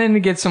to come in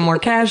to get some more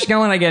cash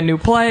going. I get a new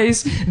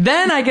place.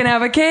 Then I can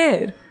have a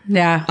kid.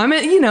 Yeah. I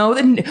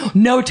mean,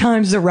 no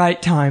time's the right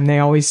time, they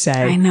always say.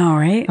 I know,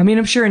 right? I mean,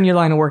 I'm sure in your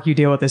line of work you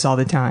deal with this all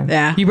the time.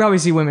 Yeah. You probably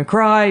see women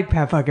cry,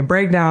 have fucking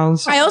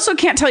breakdowns. I also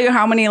can't tell you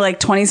how many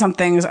like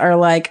 20-somethings are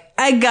like,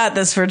 I got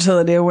this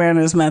fertility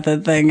awareness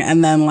method thing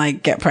and then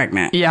like get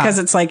pregnant. Yeah. Because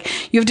it's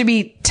like, you have to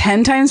be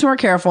 10 times more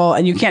careful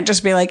and you can't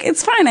just be like,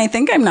 it's fine. I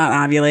think I'm not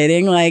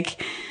ovulating.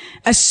 Like,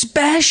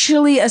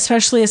 Especially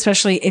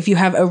if you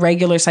have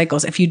irregular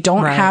cycles. If you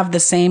don't have the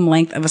same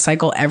length of a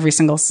cycle every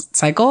single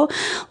cycle,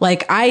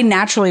 like I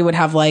naturally would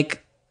have like,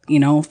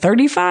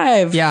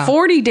 35,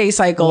 40 day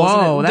cycles.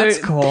 Whoa, that's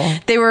cool.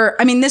 They were,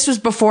 I mean, this was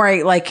before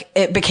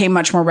it became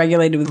much more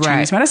regulated with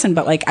Chinese medicine,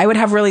 but like I would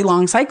have really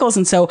long cycles.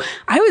 And so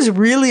I was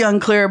really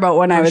unclear about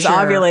when I was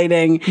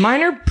ovulating.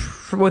 Mine are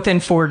within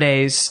 4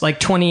 days, like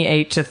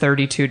 28 to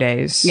 32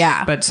 days.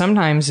 Yeah. But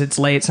sometimes it's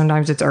late.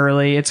 Sometimes it's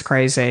early. It's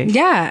crazy.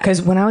 Yeah.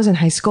 Because when I was in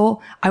high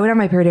school, I would have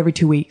my period every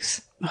 2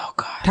 weeks. Oh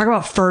God. Talk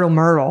about fertile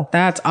myrtle.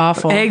 That's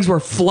awful. Eggs were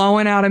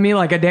flowing out of me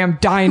like a damn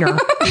diner.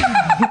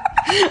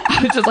 I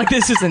was just like,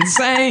 this is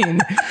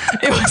insane.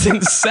 It was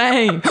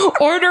insane.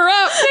 Order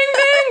up. Ding,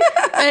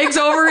 ding. Eggs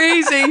over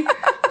easy.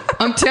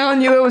 I'm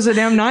telling you, it was a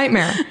damn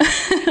nightmare.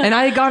 And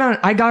I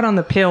got on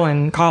the pill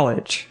in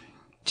college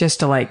just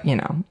to like,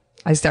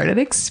 I started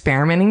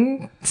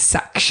experimenting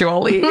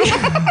sexually.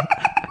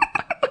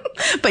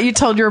 But you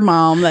told your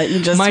mom that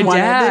you just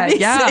wanted to be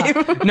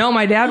safe. No,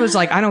 my dad was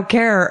like, I don't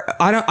care.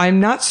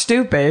 I'm not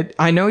stupid.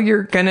 I know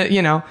you're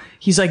gonna,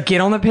 he's like, get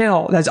on the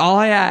pill. That's all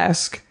I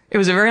ask. It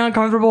was a very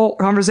uncomfortable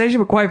conversation,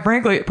 but quite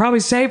frankly, it probably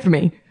saved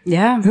me.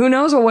 Yeah. Who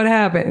knows what would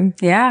happen?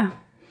 Yeah.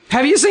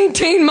 Have you seen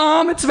Teen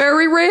Mom? It's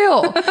very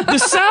real. The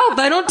South,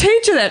 they don't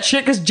teach you that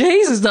shit because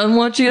Jesus doesn't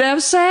want you to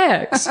have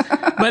sex.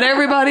 But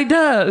everybody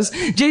does.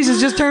 Jesus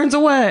just turns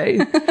away.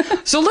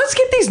 So let's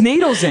get these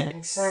needles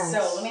in. So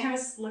let me have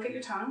a look at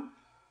your tongue.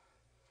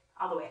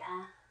 All the way.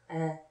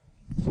 And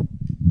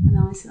then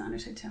I see the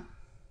underside too.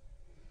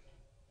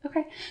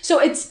 Okay.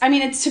 So it's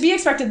to be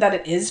expected that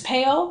it is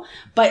pale,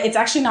 but it's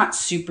actually not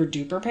super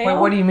duper pale.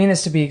 Wait, what do you mean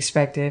it's to be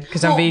expected?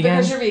 Because I'm vegan?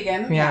 Because you're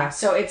vegan. Yeah.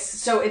 So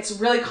it's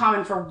really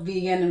common for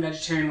vegan and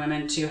vegetarian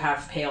women to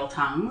have pale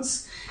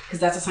tongues because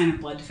that's a sign of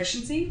blood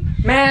deficiency.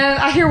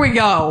 Man, here we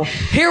go.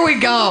 Here we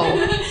go.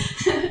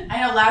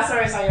 I know last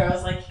time I saw you, I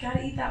was like, you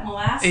gotta eat that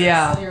molasses.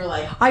 Yeah. And you were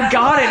like, I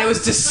got it. It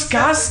was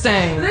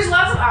disgusting. But there's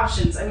lots of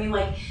options. I mean,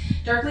 like,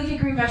 dark leafy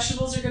green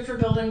vegetables are good for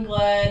building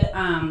blood.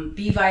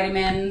 B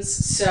vitamins.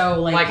 So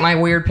like my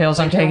weird pills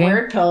I'm taking.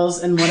 Weird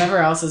pills and whatever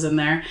else is in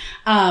there.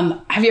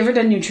 Have you ever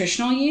done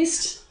nutritional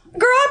yeast?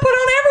 Girl, I put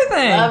on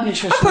everything. Love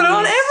nutritional I put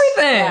on yeast.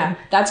 everything. Yeah,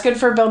 that's good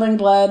for building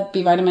blood,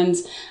 B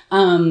vitamins.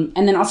 And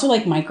then also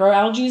like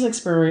microalgae like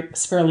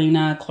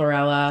spirulina,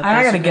 chlorella.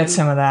 I gotta get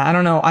some of that. I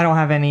don't know. I don't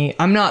have any.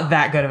 I'm not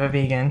that good of a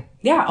vegan.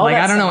 Yeah.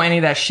 I don't know any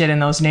of that shit in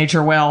those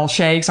Nature Well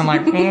shakes. I'm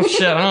like,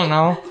 shit, I don't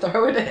know.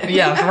 Throw it in.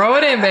 Yeah, throw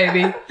it in,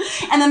 baby.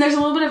 And then there's a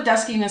little bit of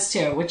duskiness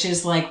too, which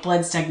is like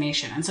blood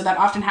stagnation. And so that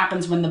often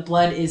happens when the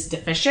blood is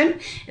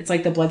deficient. It's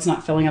like the blood's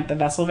not filling up the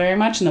vessel very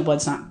much and the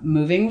blood's not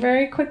moving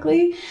very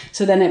quickly.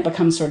 So then it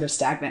becomes sort of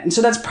stagnant. And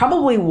so that's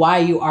probably why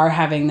you are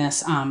having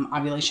this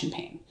ovulation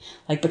pain.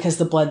 Like, because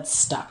the blood's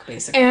stuck,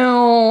 basically. Ew,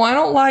 I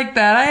don't like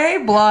that. I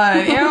hate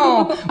blood.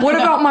 Ew. What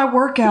about my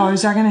workout?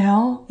 Is that going to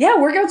help? Yeah,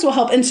 workouts will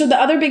help. And so the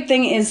other big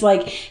thing is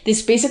like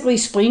this basically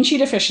spleen qi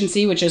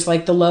deficiency, which is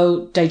like the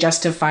low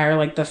digestive fire,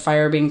 like the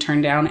fire being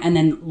turned down, and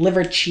then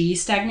liver qi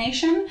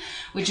stagnation,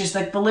 which is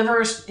like the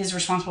liver is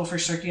responsible for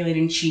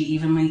circulating qi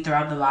evenly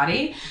throughout the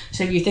body.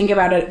 So if you think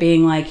about it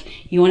being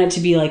like, you want it to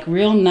be like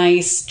real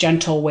nice,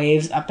 gentle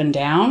waves up and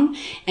down.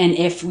 And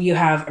if you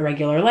have a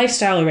regular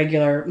lifestyle,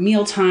 irregular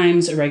meal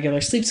times,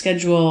 irregular sleep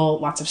schedule,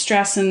 lots of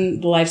stress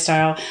in the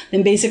lifestyle,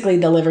 then basically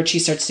the liver qi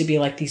starts to be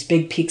like these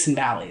big peaks and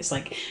valleys,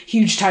 like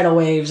huge tidal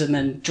waves and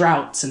then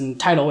droughts and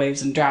tidal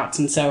waves and droughts.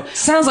 And so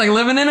sounds like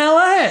living in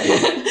LA.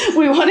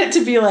 We want it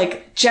to be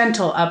like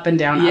gentle up and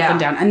down, up and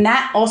down. And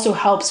that also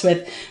helps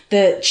with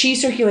the qi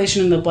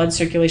circulation and the blood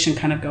circulation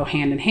kind of go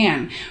hand in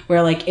hand,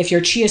 where like if your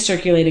qi is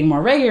circulating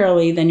more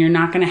regularly, then you're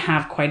not going to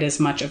have quite as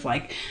much of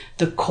like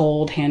the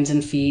cold hands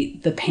and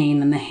feet, the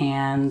pain in the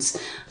hands,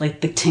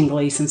 like the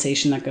tingly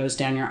sensation that goes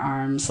down your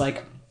arms,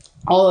 like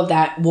all of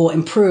that will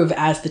improve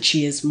as the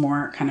qi is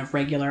more kind of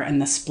regular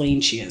and the spleen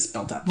qi is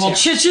built up too. Well,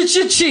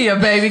 chia,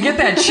 baby. Get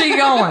that qi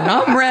going.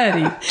 I'm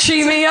ready.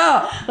 Qi me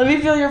up. Let me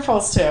feel your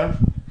pulse too.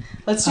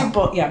 Let's do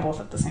both. Yeah, both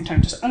at the same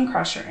time. Just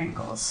uncross your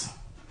ankles.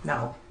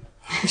 No.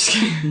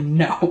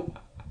 No.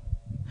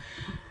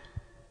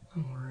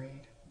 I'm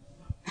worried.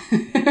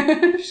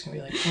 She's going to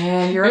be like,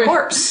 and you're a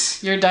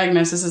corpse. Your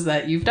diagnosis is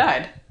that you've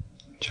died.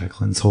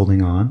 Jacqueline's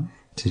holding on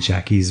to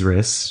Jackie's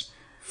wrist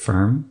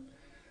firm.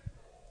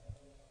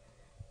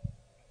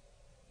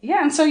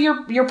 Yeah, and so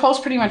your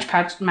pulse pretty much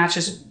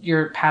matches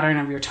your pattern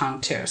of your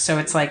tongue too. So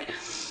it's like,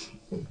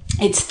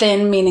 it's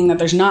thin, meaning that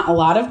there's not a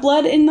lot of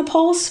blood in the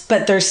pulse,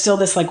 but there's still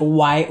this like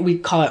we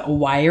call it a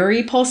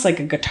wiry pulse, like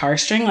a guitar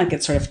string, like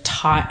it's sort of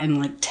taut and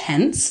like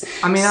tense.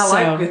 I mean,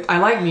 I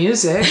like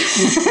music.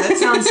 That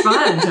sounds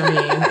fun to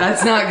me.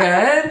 That's not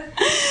good.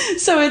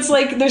 So it's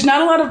like there's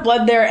not a lot of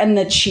blood there, and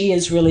the qi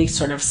is really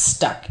sort of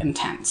stuck and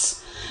tense.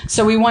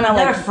 So we want to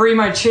like free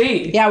my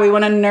qi. Yeah, we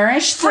want to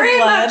nourish the free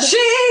blood. My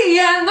qi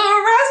and the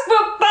rest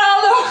will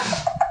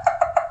follow.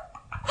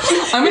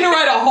 I'm gonna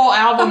write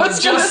whole album I was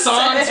was just gonna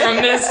songs say.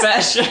 from this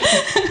session.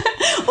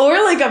 Or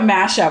like a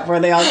mashup where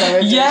they all go into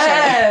each other.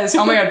 Yes.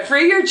 Oh my God.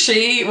 Free Your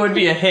Chi would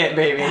be a hit,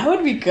 baby. That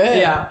would be good.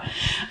 Yeah.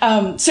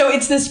 So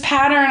it's this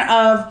pattern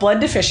of blood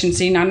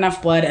deficiency, not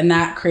enough blood, and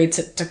that creates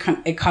it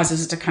to it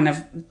causes it to kind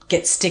of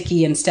get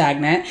sticky and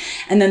stagnant.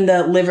 And then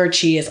the liver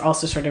chi is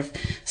also sort of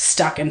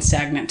stuck and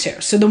stagnant too.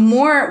 So the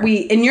more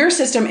in your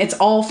system, it's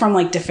all from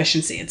like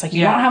deficiency. It's like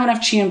you don't have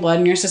enough chi and blood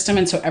in your system,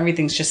 and so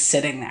everything's just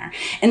sitting there.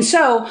 And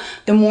so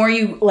the more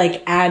you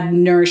like add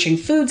nourishing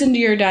foods into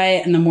your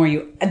diet, and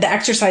the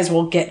exercise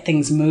will get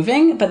things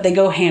moving, but they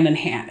go hand in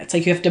hand. It's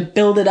like you have to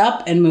build it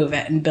up and move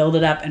it, and build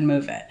it up and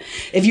move it.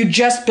 If you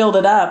just build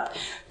it up,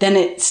 then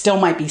it still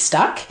might be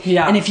stuck.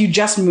 Yeah. And if you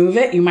just move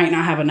it, you might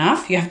not have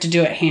enough. You have to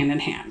do it hand in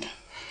hand.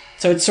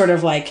 So it's sort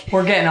of like...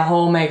 We're getting a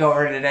whole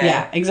makeover today.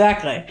 Yeah,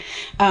 exactly.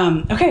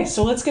 Okay,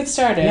 so let's get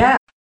started. Yeah.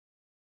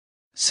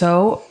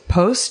 So,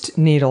 post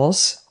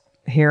needles,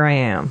 here I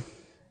am.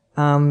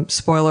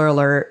 Spoiler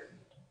alert,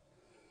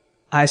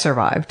 I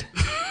survived.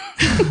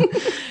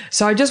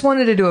 So I just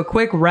wanted to do a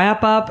quick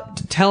wrap up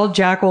to tell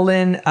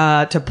Jacqueline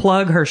to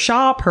plug her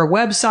shop, her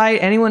website,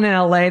 anyone in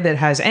LA that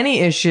has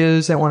any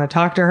issues that want to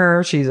talk to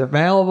her, she's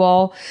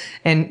available.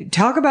 And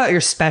talk about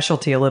your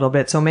specialty a little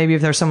bit. So maybe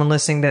if there's someone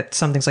listening that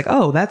something's like,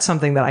 oh, that's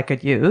something that I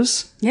could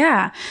use.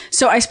 Yeah.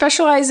 So I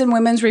specialize in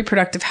women's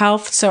reproductive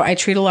health. So I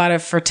treat a lot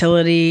of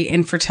fertility,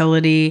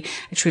 infertility.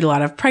 I treat a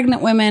lot of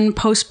pregnant women,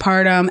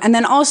 postpartum, and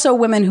then also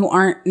women who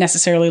aren't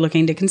necessarily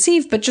looking to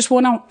conceive, but just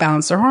want to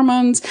balance their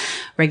hormones,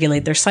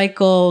 regulate their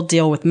cycle,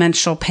 deal with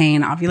menstrual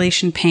pain,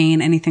 ovulation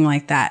pain, anything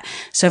like that.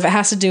 So if it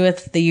has to do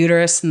with the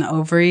uterus and the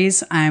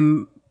ovaries,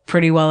 I'm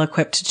pretty well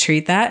equipped to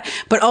treat that.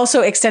 But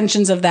also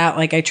extensions of that,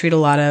 like I treat a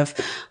lot of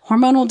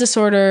hormonal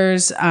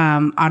disorders,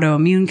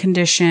 autoimmune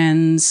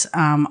conditions,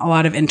 a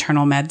lot of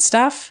internal med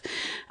stuff.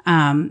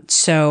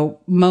 So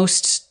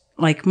most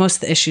of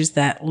the issues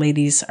that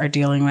ladies are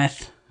dealing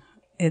with,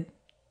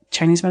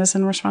 Chinese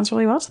medicine responds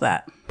really well to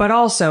that. But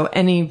also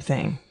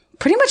anything.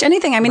 Pretty much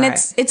anything. I mean,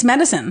 Right. it's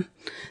medicine.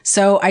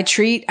 So I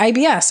treat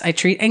IBS, I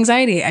treat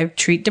anxiety, I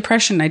treat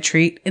depression, I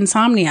treat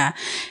insomnia.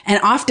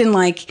 And often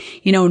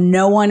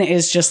no one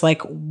is just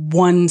like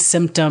one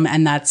symptom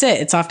and that's it.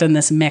 It's often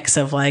this mix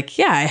of like,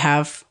 yeah, I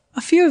have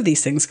a few of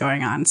these things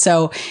going on.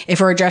 So if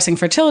we're addressing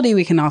fertility,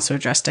 we can also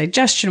address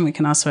digestion. We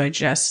can also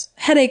address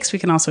headaches. We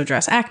can also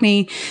address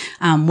acne,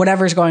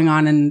 whatever's going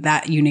on in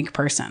that unique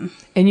person.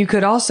 And you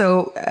could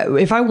also,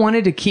 if I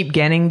wanted to keep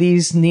getting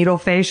these needle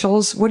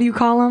facials, what do you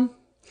call them?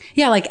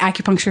 Yeah, like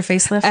acupuncture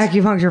facelift.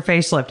 Acupuncture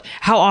facelift.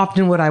 How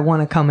often would I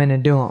want to come in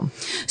and do them?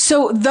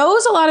 So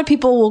those, a lot of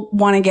people will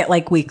want to get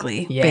like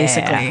weekly,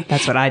 basically.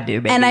 That's what I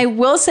do, baby. And I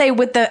will say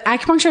with the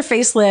acupuncture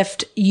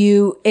facelift,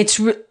 you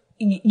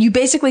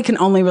basically can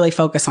only really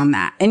focus on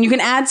that. And you can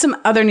add some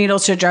other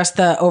needles to address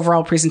the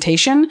overall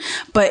presentation,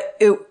 but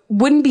it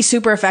wouldn't be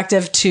super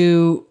effective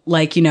to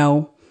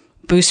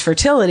boost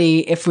fertility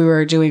if we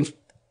were doing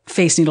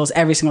face needles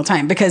every single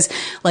time. Because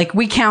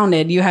we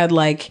counted, you had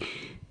like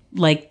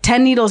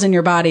 10 needles in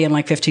your body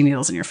and 15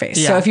 needles in your face.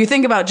 Yeah. So if you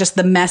think about just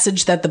the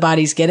message that the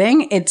body's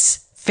getting, it's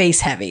face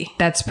heavy.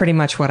 That's pretty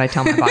much what I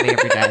tell my body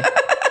every day.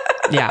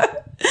 Yeah.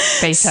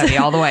 Face heavy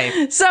all the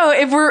way. So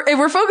if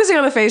we're focusing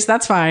on the face,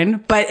 that's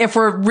fine. But if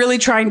we're really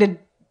trying to,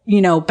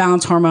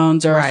 balance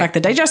hormones or affect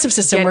the digestive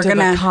system, we're going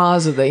to the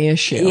cause of the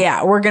issue.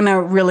 Yeah. We're going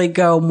to really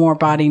go more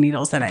body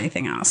needles than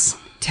anything else.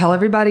 Tell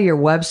everybody your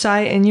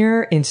website and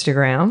your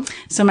Instagram.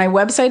 So my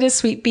website is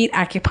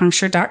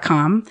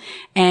sweetbeatacupuncture.com,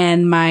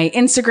 and my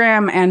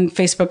Instagram and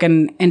Facebook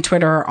and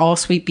Twitter are all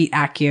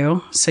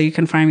sweetbeatacu. So you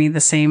can find me the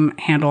same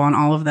handle on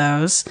all of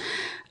those.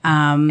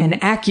 And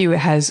acu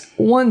has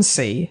one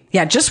C.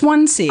 Yeah, just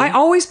one C. I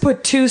always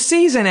put two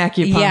C's in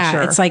acupuncture.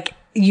 Yeah, it's like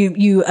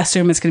you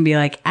assume it's going to be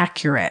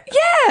accurate.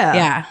 Yeah.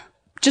 Yeah.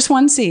 Just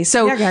one C.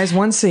 So yeah, guys,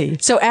 one C.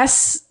 So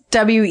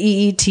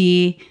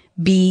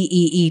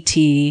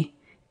SWEETBEETACU.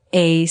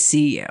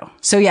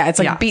 So yeah,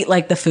 it's beat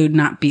like the food,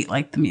 not beat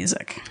like the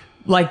music.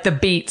 Like the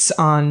beats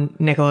on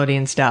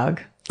Nickelodeon's Doug.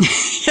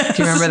 Yes,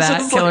 do you remember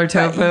that? Killer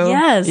Tofu?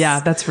 Yes. Yeah,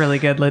 that's really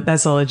good.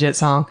 That's a legit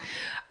song.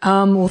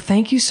 Well,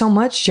 thank you so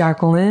much,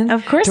 Jacqueline.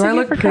 Of course. Do I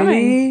look pretty?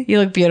 Coming. You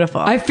look beautiful.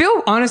 I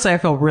feel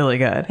really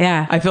good.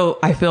 Yeah. I feel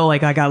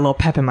like I got a little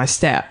pep in my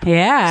step.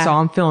 Yeah. So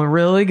I'm feeling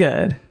really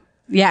good.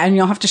 Yeah, and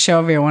you'll have to show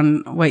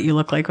everyone what you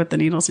look like with the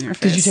needles in your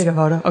face. Did you take a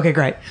photo? Okay,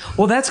 great.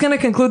 Well, that's going to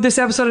conclude this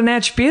episode of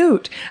Natch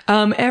Butte.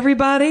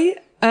 Everybody,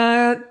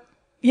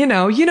 you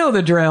know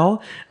the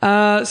drill.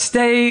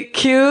 Stay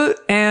cute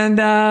and,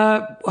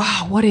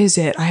 what is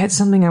it? I had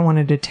something I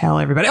wanted to tell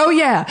everybody. Oh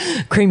yeah.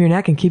 Cream your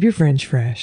neck and keep your fringe fresh.